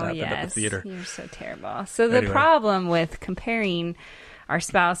that happened at the theater. You're so terrible. So the problem with comparing our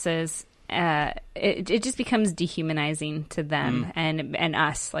spouses, it just becomes dehumanizing to them and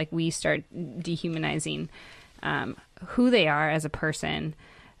us. We start dehumanizing who they are as a person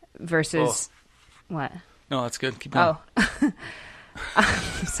versus what? No, that's good. Keep going. Oh.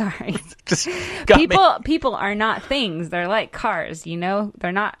 I'm sorry. Just people are not things. They're like cars,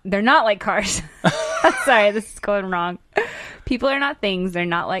 They're not like cars. Sorry, this is going wrong. People are not things. They're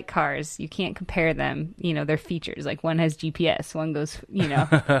not like cars. You can't compare them. Their features. One has GPS. One goes,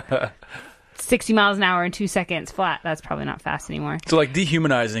 60 miles an hour in 2 seconds flat. That's probably not fast anymore. So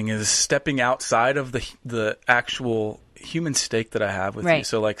dehumanizing is stepping outside of the actual human stake that I have with you.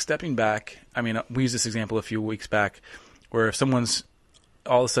 So stepping back. We used this example a few weeks back where if someone's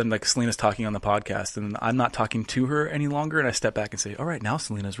all of a sudden Selena's talking on the podcast and I'm not talking to her any longer, and I step back and say, all right, now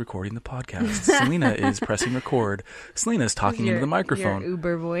Selena's recording the podcast. Selena is pressing record. Selena's talking into the microphone. Your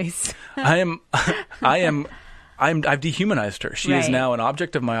Uber voice. I've dehumanized her. She is now an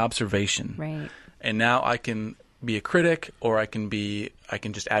object of my observation. Right. And now I can be a critic, or I can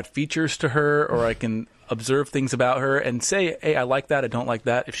just add features to her, or I can observe things about her and say, hey, I like that. I don't like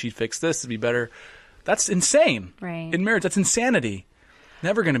that. If she'd fix this, it'd be better. That's insane. Right. In marriage, that's insanity.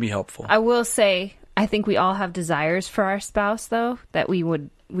 Never going to be helpful. I will say, I think we all have desires for our spouse, though, that we would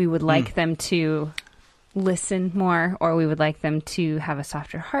like them to listen more, or we would like them to have a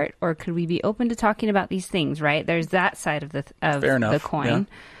softer heart, or could we be open to talking about these things, right? There's that side of the coin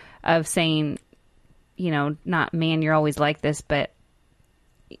of saying, not man, you're always like this, but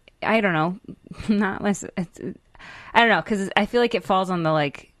I don't know, not less. I don't know, because I feel like it falls on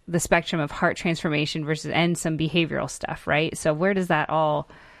the spectrum of heart transformation and some behavioral stuff, right? So where does that all?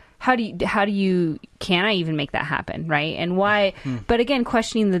 How do you? Can I even make that happen, right? And why? But again,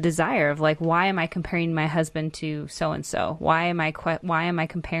 questioning the desire of why am I comparing my husband to so and so? Why am I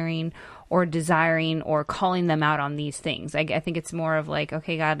comparing or desiring or calling them out on these things? I think it's more of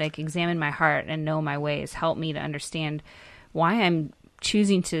okay, God, examine my heart and know my ways. Help me to understand why I'm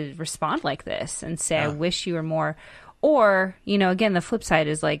choosing to respond like this and say, I wish you were more. Or, again, the flip side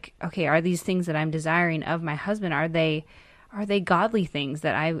is okay, are these things that I'm desiring of my husband, are they godly things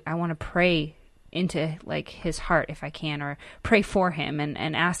that I want to pray into his heart if I can, or pray for him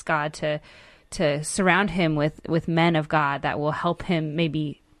and ask God to surround him with men of God that will help him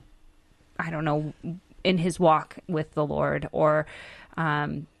maybe, I don't know, in his walk with the Lord, or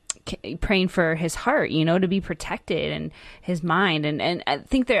praying for his heart, to be protected, and his mind. And I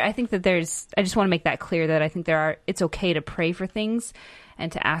think that there's, I just want to make that clear that I think it's okay to pray for things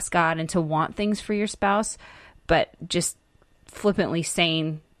and to ask God and to want things for your spouse, but just flippantly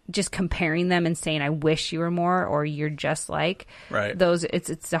just comparing them and saying, I wish you were more, or you're just like those.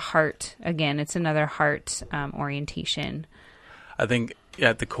 It's a heart, again, it's another heart orientation. I think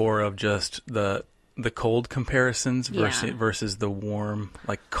at the core of just the cold comparisons versus the warm,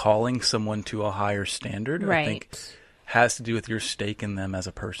 calling someone to a higher standard, I think has to do with your stake in them as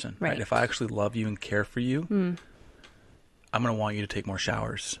a person. Right. If I actually love you and care for you, I'm going to want you to take more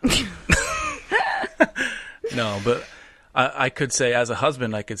showers. No, but I could say, as a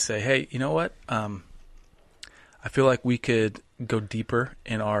husband, hey, you know what? I feel like we could go deeper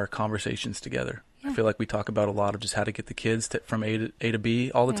in our conversations together. Yeah. I feel like we talk about a lot of just how to get the kids from A to B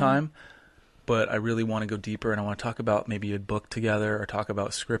all the time. But I really want to go deeper, and I want to talk about maybe a book together, or talk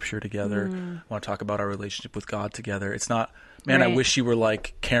about scripture together. I want to talk about our relationship with God together. It's not, man, I wish you were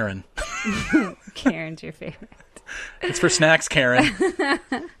like Karen. Karen's your favorite. It's for snacks, Karen.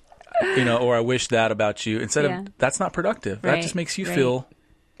 Or I wish that about you. Instead of, that's not productive. That just makes you feel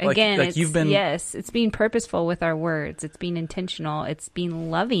again, you've been. Yes, it's being purposeful with our words. It's being intentional. It's being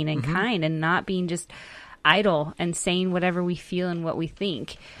loving and kind, and not being just idle and saying whatever we feel and what we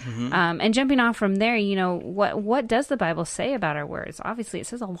think. And jumping off from there, what does the Bible say about our words? Obviously, it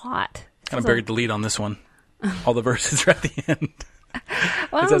says a lot. Kind of buried the lead on this one. All the verses are at the end.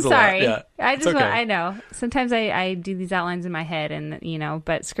 Well, I'm sorry. Yeah. I know. Sometimes I do these outlines in my head, and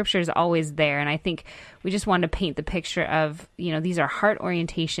but scripture is always there. And I think we just want to paint the picture of, these are heart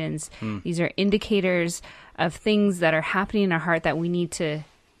orientations. These are indicators of things that are happening in our heart that we need to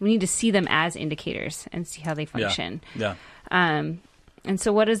see them as indicators and see how they function. Yeah. And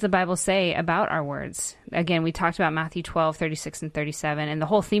so what does the Bible say about our words? Again, we talked about Matthew 12, 36 and 37. And the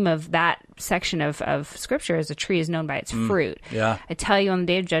whole theme of that section of scripture is a tree is known by its fruit. Yeah. I tell you, on the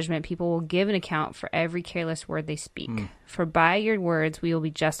day of judgment, people will give an account for every careless word they speak. For by your words we will be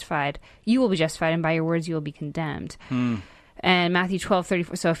justified. You will be justified, and by your words you will be condemned. And Matthew 12,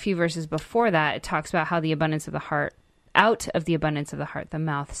 34, so a few verses before that, it talks about how the abundance of the heart, out of the abundance of the heart, the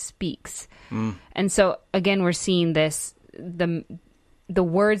mouth speaks. And so, again, we're seeing this, the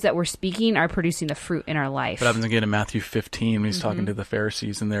words that we're speaking are producing the fruit in our life. What happens again in Matthew 15 when he's talking to the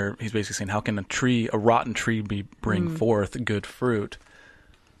Pharisees, and he's basically saying, how can a rotten tree bring forth good fruit?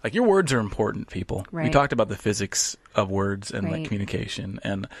 Your words are important, people. Right. We talked about the physics of words and communication,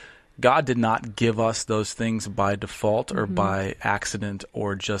 and God did not give us those things by default or by accident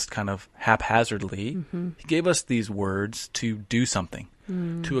or just kind of haphazardly. He gave us these words to do something,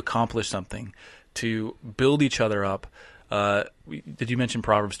 to accomplish something, to build each other up. Did you mention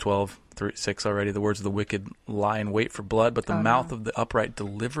Proverbs 12:6 already? The words of the wicked lie in wait for blood, but the mouth of the upright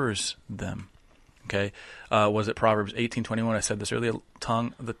delivers them. Okay, was it Proverbs 18:21? I said this earlier.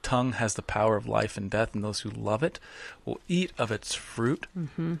 The tongue has the power of life and death, and those who love it will eat of its fruit.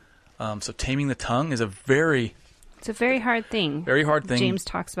 So taming the tongue is it's a very hard thing. Very hard thing. James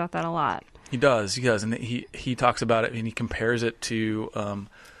talks about that a lot. He does, and he talks about it, and he compares it to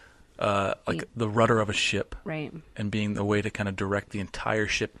the rudder of a ship, right? And being the way to kind of direct the entire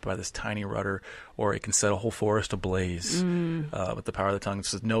ship by this tiny rudder, or it can set a whole forest ablaze with the power of the tongue. It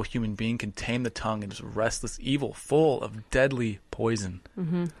says no human being can tame the tongue. It is restless evil, full of deadly poison.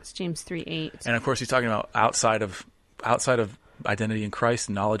 It's James 3:8. And of course, he's talking about outside of identity in Christ,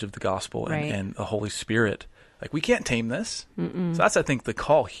 knowledge of the gospel, and the Holy Spirit. We can't tame this. So that's, I think, the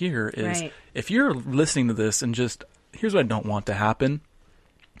call here is if you're listening to this and just, here's what I don't want to happen,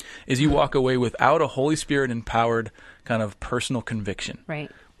 is you walk away without a Holy Spirit empowered kind of personal conviction.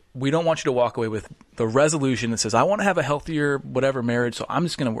 Right. we don't want you to walk away with the resolution that says, I want to have a healthier whatever marriage, so I'm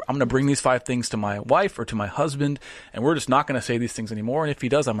going to bring these 5 things to my wife or to my husband, and we're just not going to say these things anymore. And if he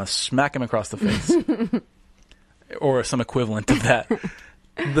does, I'm going to smack him across the face. Or some equivalent of that.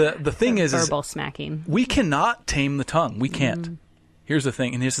 The thing is verbal smacking. We cannot tame the tongue. We can't. Here's the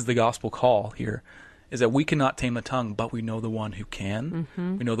thing, and this is the gospel call here, is that we cannot tame the tongue, but we know the one who can.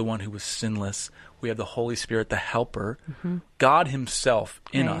 We know the one who was sinless. We have the Holy Spirit, the helper, God himself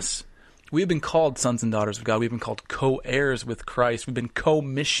in us. We have been called sons and daughters of God. We've been called co-heirs with Christ. We've been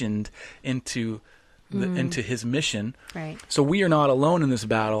commissioned into his mission. Right. So we are not alone in this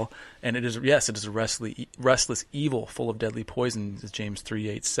battle. And it is a restless evil full of deadly poison, as James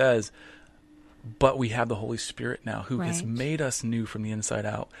 3:8 says. But we have the Holy Spirit now, who has made us new from the inside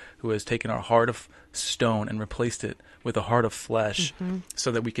out, who has taken our heart of stone and replaced it with a heart of flesh,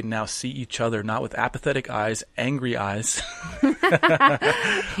 so that we can now see each other, not with apathetic eyes, angry eyes,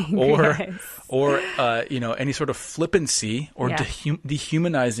 or any sort of flippancy or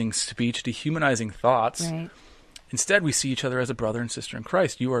dehumanizing speech, dehumanizing thoughts. Right. Instead, we see each other as a brother and sister in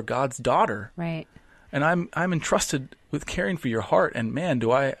Christ. You are God's daughter. Right. And I'm entrusted with caring for your heart, and man,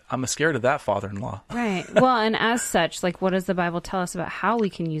 I'm scared of that father-in-law. Right. Well, and as such, like, what does the Bible tell us about how we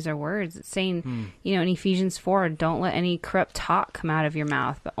can use our words? It's saying, in Ephesians 4, don't let any corrupt talk come out of your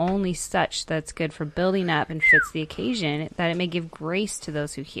mouth, but only such that's good for building up and fits the occasion, that it may give grace to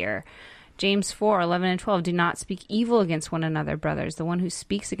those who hear. James 4:11 and 12, do not speak evil against one another, brothers. The one who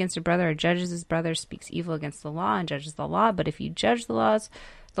speaks against a brother or judges his brother speaks evil against the law and judges the law. But if you judge the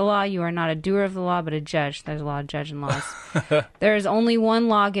law, you are not a doer of the law, but a judge. There's a law of judge and laws. There is only one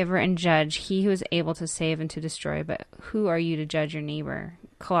lawgiver and judge, he who is able to save and to destroy. But who are you to judge your neighbor?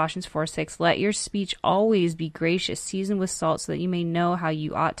 Colossians 4:6, let your speech always be gracious, seasoned with salt, so that you may know how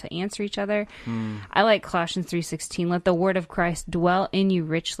you ought to answer each other. I like Colossians 3:16, let the word of Christ dwell in you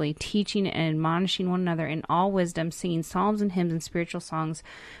richly, teaching and admonishing one another in all wisdom, singing psalms and hymns and spiritual songs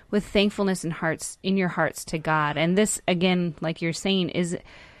with thankfulness in your hearts to God. And this, again, like you're saying,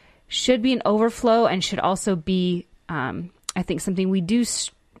 should be an overflow and should also be, I think, something we do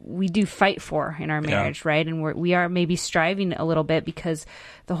fight for in our marriage, right? And we are maybe striving a little bit because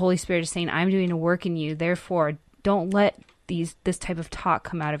the Holy Spirit is saying, I'm doing a work in you. Therefore, don't let this type of talk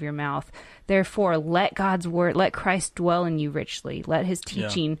come out of your mouth. Therefore, let God's word, let Christ dwell in you richly. Let his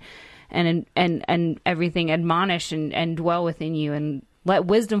teaching and everything admonish and dwell within you, and let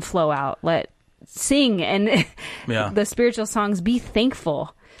wisdom flow out. Let sing and the spiritual songs, be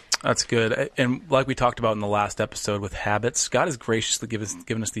thankful. That's good. And like we talked about in the last episode with habits, God has graciously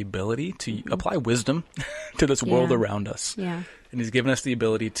given us the ability to apply wisdom to this world around us. Yeah. And he's given us the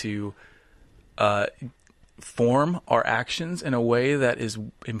ability to form our actions in a way that is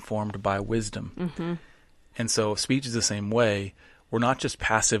informed by wisdom. And so speech is the same way. We're not just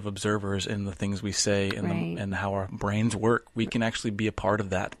passive observers in the things we say and how our brains work. We can actually be a part of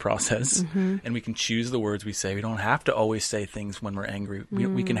that process, and we can choose the words we say. We don't have to always say things when we're angry.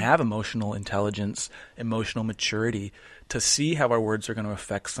 We can have emotional intelligence, emotional maturity to see how our words are going to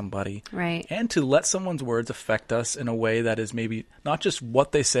affect somebody, and to let someone's words affect us in a way that is maybe not just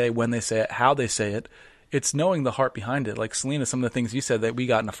what they say, when they say it, how they say it. It's knowing the heart behind it. Like, Selena, some of the things you said that we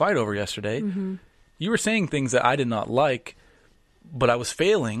got in a fight over yesterday, you were saying things that I did not like, but I was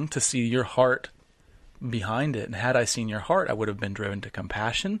failing to see your heart behind it. And had I seen your heart, I would have been driven to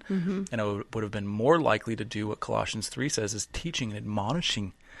compassion, and I would have been more likely to do what Colossians 3 says, is teaching and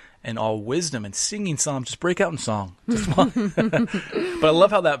admonishing and all wisdom and singing psalms. Just break out in song. But I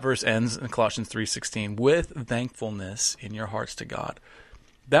love how that verse ends in Colossians 3:16, with thankfulness in your hearts to God.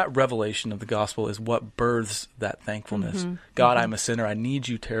 That revelation of the gospel is what births that thankfulness. God, I'm a sinner. I need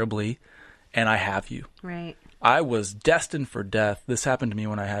you terribly, and I have you. Right. I was destined for death. This happened to me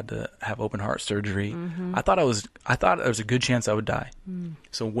when I had to have open heart surgery. I thought there was a good chance I would die.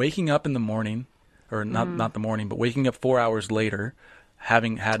 So waking up in the morning, or not the morning, but waking up 4 hours later,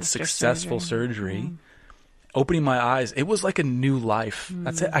 having had successful surgery, opening my eyes, it was like a new life.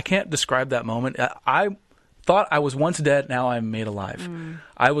 That's it. I can't describe that moment. I thought I was once dead, now I'm made alive.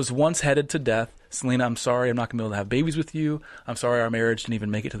 I was once headed to death. Selena, I'm sorry I'm not going to be able to have babies with you. I'm sorry our marriage didn't even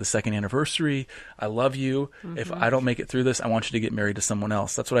make it to the 2nd anniversary. I love you. If I don't make it through this, I want you to get married to someone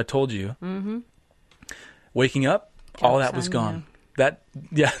else. That's what I told you. Waking up, all that was gone.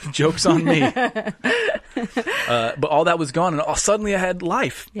 Joke's on me. But all that was gone, and suddenly I had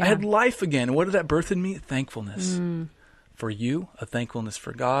life. I had life again. And what did that birth in me? Thankfulness. For you, a thankfulness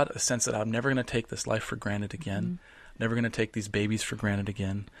for God, a sense that I'm never going to take this life for granted again. Never going to take these babies for granted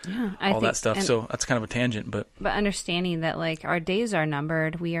again. All that stuff. So that's kind of a tangent, but understanding that, like, our days are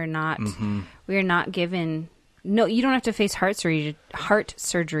numbered. We are not given no, you don't have to face heart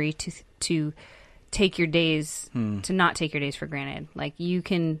surgery to take your days, to not take your days for granted. Like, you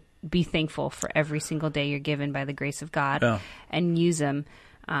can be thankful for every single day you're given by the grace of God and use them.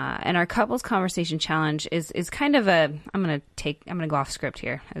 And our couples conversation challenge is kind of I'm going to go off script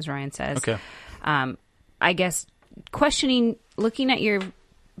here, as Ryan says. Okay. I guess questioning, looking at your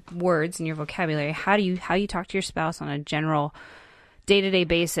words and your vocabulary, how you talk to your spouse on a general day-to-day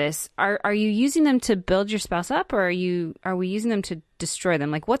basis. Are you using them to build your spouse up, or are we using them to destroy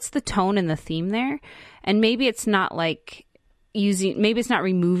them? Like, what's the tone and the theme there? And maybe it's not like maybe it's not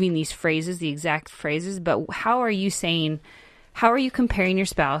removing these phrases, the exact phrases, but how are you comparing your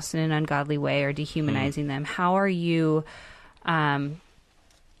spouse in an ungodly way or dehumanizing them? How are you having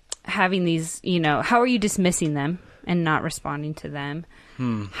these, how are you dismissing them and not responding to them?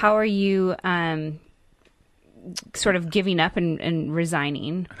 How are you sort of giving up and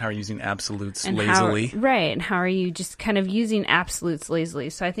resigning? And how are you using absolutes lazily? Right. And how are you just kind of using absolutes lazily?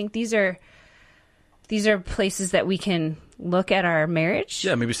 So I think these are places that we can look at our marriage.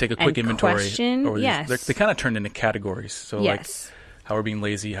 Yeah, maybe just take a quick inventory. Question, They kind of turned into categories. So like, how are we being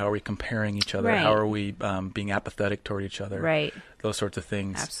lazy? How are we comparing each other? Right. How are we being apathetic toward each other? Right. Those sorts of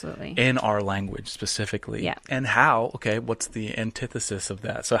things. Absolutely. In our language specifically. Yeah. And what's the antithesis of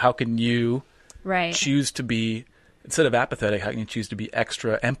that? So how can you choose to be, instead of apathetic, how can you choose to be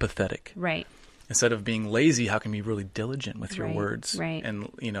extra empathetic? Right. Instead of being lazy, how can you be really diligent with your words? Right. And,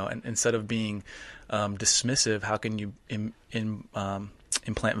 and instead of being dismissive, how can you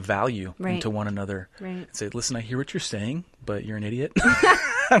implant value into one another? Right. And say, listen, I hear what you're saying, but you're an idiot.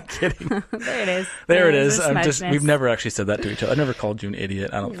 I'm kidding. There it is. There it is. We've never actually said that to each other. I've never called you an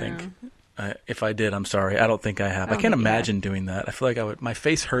idiot, I don't think. If I did, I'm sorry. I don't think I have. I can't imagine doing that. I feel like I would. My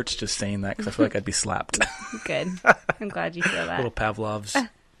face hurts just saying that because I feel like I'd be slapped. Good. I'm glad you feel that. Little Pavlov's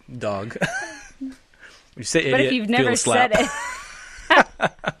dog. You say idiot, but if you've never said it.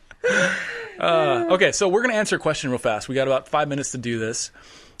 Okay, so we're going to answer a question real fast. We got about 5 minutes to do this,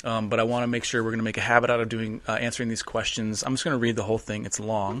 but I want to make sure we're going to make a habit out of doing answering these questions. I'm just going to read the whole thing. It's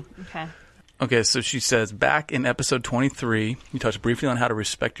long. Okay, so she says, back in episode 23, you touched briefly on how to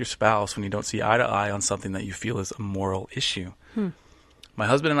respect your spouse when you don't see eye to eye on something that you feel is a moral issue. My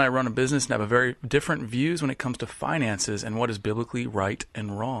husband and I run a business and have a very different views when it comes to finances and what is biblically right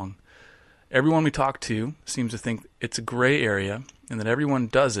and wrong. Everyone we talk to seems to think it's a gray area and that everyone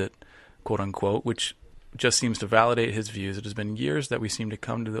does it, quote unquote, which just seems to validate his views. It has been years that we seem to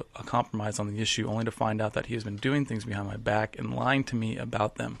come to a compromise on the issue, only to find out that he has been doing things behind my back and lying to me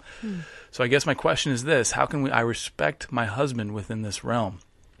about them. So I guess my question is this: how can I respect my husband within this realm?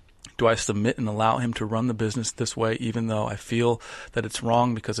 Do I submit and allow him to run the business this way, even though I feel that it's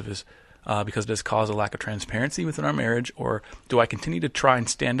wrong because of his because it has caused a lack of transparency within our marriage, or do I continue to try and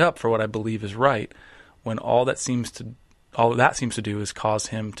stand up for what I believe is right when all that seems to do is cause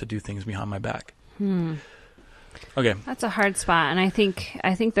him to do things behind my back? Okay, that's a hard spot, and I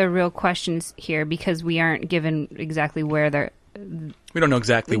think the real questions here, because we aren't given exactly where they're. We don't know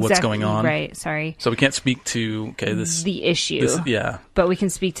exactly what's going on. Right, sorry. So we can't speak to the issue. But we can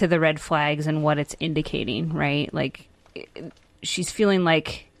speak to the red flags and what it's indicating, right? Like, she's feeling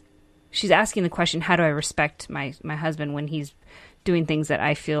like she's asking the question, how do I respect my husband when he's doing things that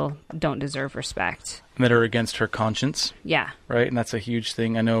I feel don't deserve respect? That are against her conscience. Yeah. Right, and that's a huge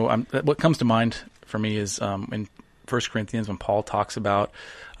thing. I know what comes to mind for me is in 1 Corinthians when Paul talks about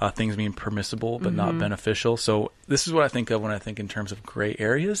things being permissible but not beneficial. So this is what I think of when I think in terms of gray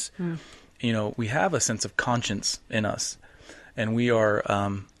areas. We have a sense of conscience in us, and we are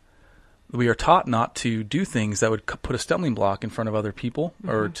taught not to do things that would put a stumbling block in front of other people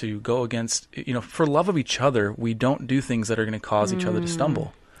or to go against, for love of each other, we don't do things that are going to cause each other to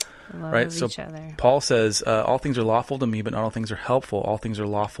stumble. Right? So Paul says, all things are lawful to me, but not all things are helpful. All things are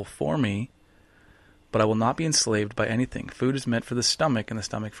lawful for me, but I will not be enslaved by anything. Food is meant for the stomach and the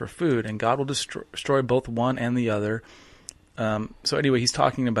stomach for food, and God will destroy both one and the other. So anyway, he's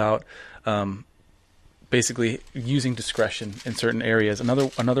talking about basically using discretion in certain areas.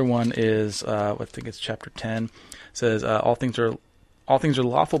 Another one is I think it's chapter 10 says all things are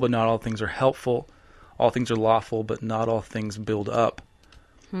lawful, but not all things are helpful. All things are lawful, but not all things build up.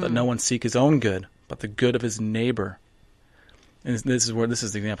 Let no one seek his own good, but the good of his neighbor. And this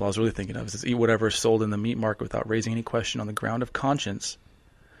is the example I was really thinking of. It says, eat whatever is sold in the meat market without raising any question on the ground of conscience.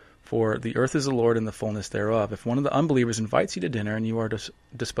 For the earth is the Lord and the fullness thereof. If one of the unbelievers invites you to dinner and you are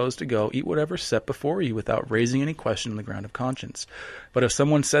disposed to go, eat whatever is set before you without raising any question on the ground of conscience. But if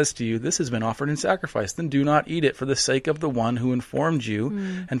someone says to you, this has been offered in sacrifice, then do not eat it for the sake of the one who informed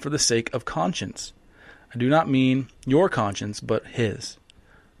you and for the sake of conscience. I do not mean your conscience, but his.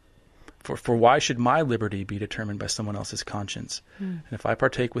 For why should my liberty be determined by someone else's conscience? And if I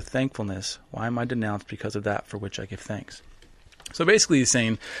partake with thankfulness, why am I denounced because of that for which I give thanks? So basically he's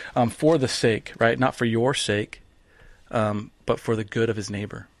saying, for the sake, right? Not for your sake, but for the good of his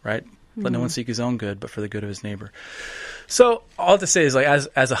neighbor, right? Let no one seek his own good, but for the good of his neighbor. So all I have to say is, like,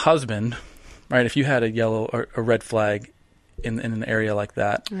 as a husband, right, if you had a yellow or a red flag in an area like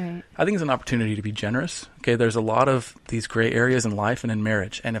that, right. I think it's an opportunity to be generous. Okay, there's a lot of these gray areas in life and in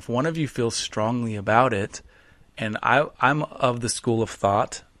marriage. And if one of you feels strongly about it, and I'm of the school of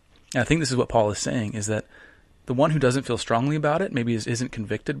thought, and I think this is what Paul is saying, is that the one who doesn't feel strongly about it maybe isn't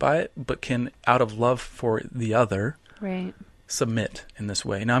convicted by it, but can, out of love for the other, right. submit in this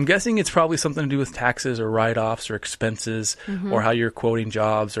way. Now, I'm guessing it's probably something to do with taxes or write-offs or expenses, or how you're quoting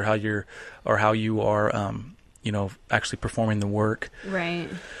jobs, or how you are, actually performing the work. Right.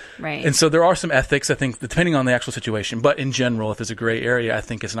 Right. And so there are some ethics, I think, depending on the actual situation. But in general, if there's a gray area, I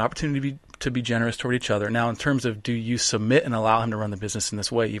think it's an opportunity to be generous toward each other. Now, in terms of, do you submit and allow him to run the business in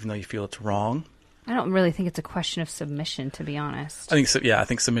this way, even though you feel it's wrong? I don't really think it's a question of submission, to be honest. I think so. Yeah, I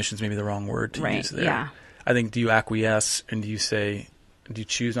think submission is maybe the wrong word to use there. Yeah. I think, do you acquiesce, and do you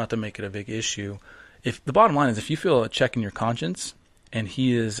choose not to make it a big issue? If the bottom line is, if you feel a check in your conscience and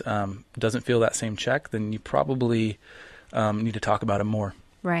he doesn't feel that same check, then you probably need to talk about it more,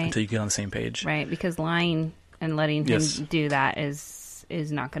 right? Until you get on the same page, right? Because lying and letting him do that is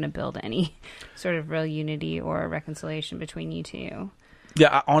not going to build any sort of real unity or reconciliation between you two.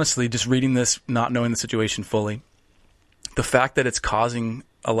 Yeah, honestly, just reading this, not knowing the situation fully, the fact that it's causing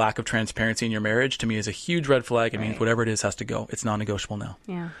a lack of transparency in your marriage, to me, is a huge red flag. It means whatever it is has to go. It's non-negotiable now.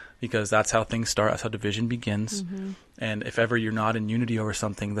 Yeah. Because that's how things start. That's how division begins. And if ever you're not in unity over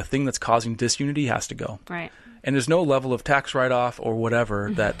something, the thing that's causing disunity has to go. Right. And there's no level of tax write-off or whatever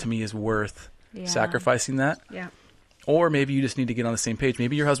that, to me, is worth sacrificing that. Yeah. Or maybe you just need to get on the same page.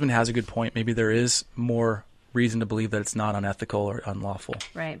 Maybe your husband has a good point. Maybe there is more reason to believe that it's not unethical or unlawful.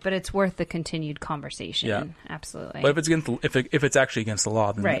 Right, but it's worth the continued conversation. Yeah. Absolutely. But if it's if it's actually against the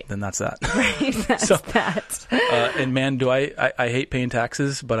law, then that's that. Right, that's that. And man, I hate paying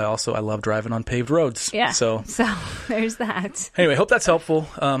taxes, but I love driving on paved roads. Yeah. So there's that. Anyway, hope that's helpful.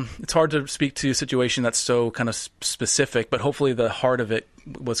 It's hard to speak to a situation that's so kind of specific, but hopefully the heart of it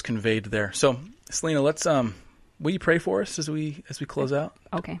was conveyed there. So, Selena, let's will you pray for us as we close out?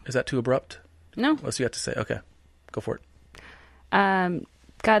 Okay. Is that too abrupt? No. What's you have to say? Okay. Go for it. God,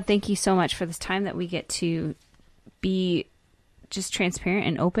 thank you so much for this time that we get to be just transparent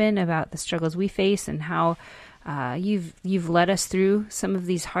and open about the struggles we face and how you've led us through some of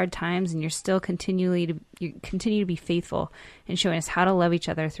these hard times, and you're still continue to be faithful in showing us how to love each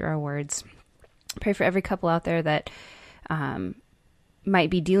other through our words. Pray for every couple out there that might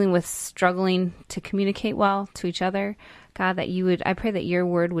be dealing with struggling to communicate well to each other. God, I pray that your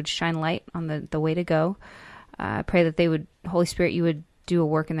word would shine light on the way to go. I pray that Holy Spirit, you would do a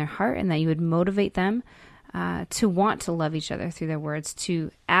work in their heart, and that you would motivate them to want to love each other through their words, to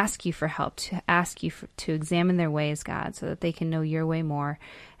ask you for help, to ask you to examine their ways, God, so that they can know your way more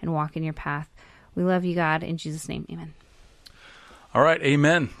and walk in your path. We love you, God. In Jesus' name, amen. All right,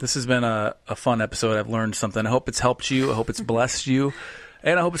 amen. This has been a fun episode. I've learned something. I hope it's helped you. I hope it's blessed you.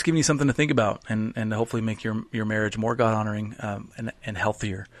 And I hope it's given you something to think about and to hopefully make your marriage more God-honoring and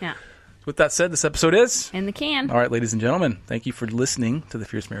healthier. Yeah. With that said, this episode is in the can. All right, ladies and gentlemen, thank you for listening to the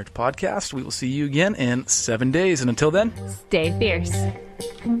Fierce Marriage Podcast. We will see you again in 7 days. And until then, stay fierce.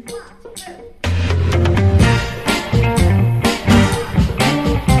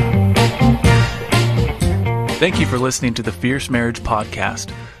 Thank you for listening to the Fierce Marriage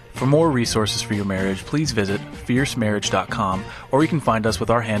Podcast. For more resources for your marriage, please visit fiercemarriage.com, or you can find us with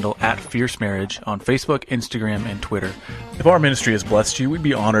our handle @FierceMarriage on Facebook, Instagram, and Twitter. If our ministry has blessed you, we'd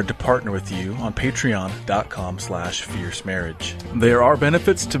be honored to partner with you on patreon.com/fiercemarriage. There are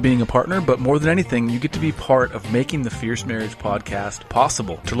benefits to being a partner, but more than anything, you get to be part of making the Fierce Marriage Podcast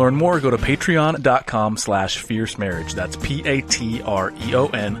possible. To learn more, go to patreon.com/fiercemarriage. That's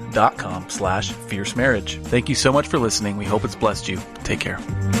patreon.com/fiercemarriage. Thank you so much for listening. We hope it's blessed you. Take care.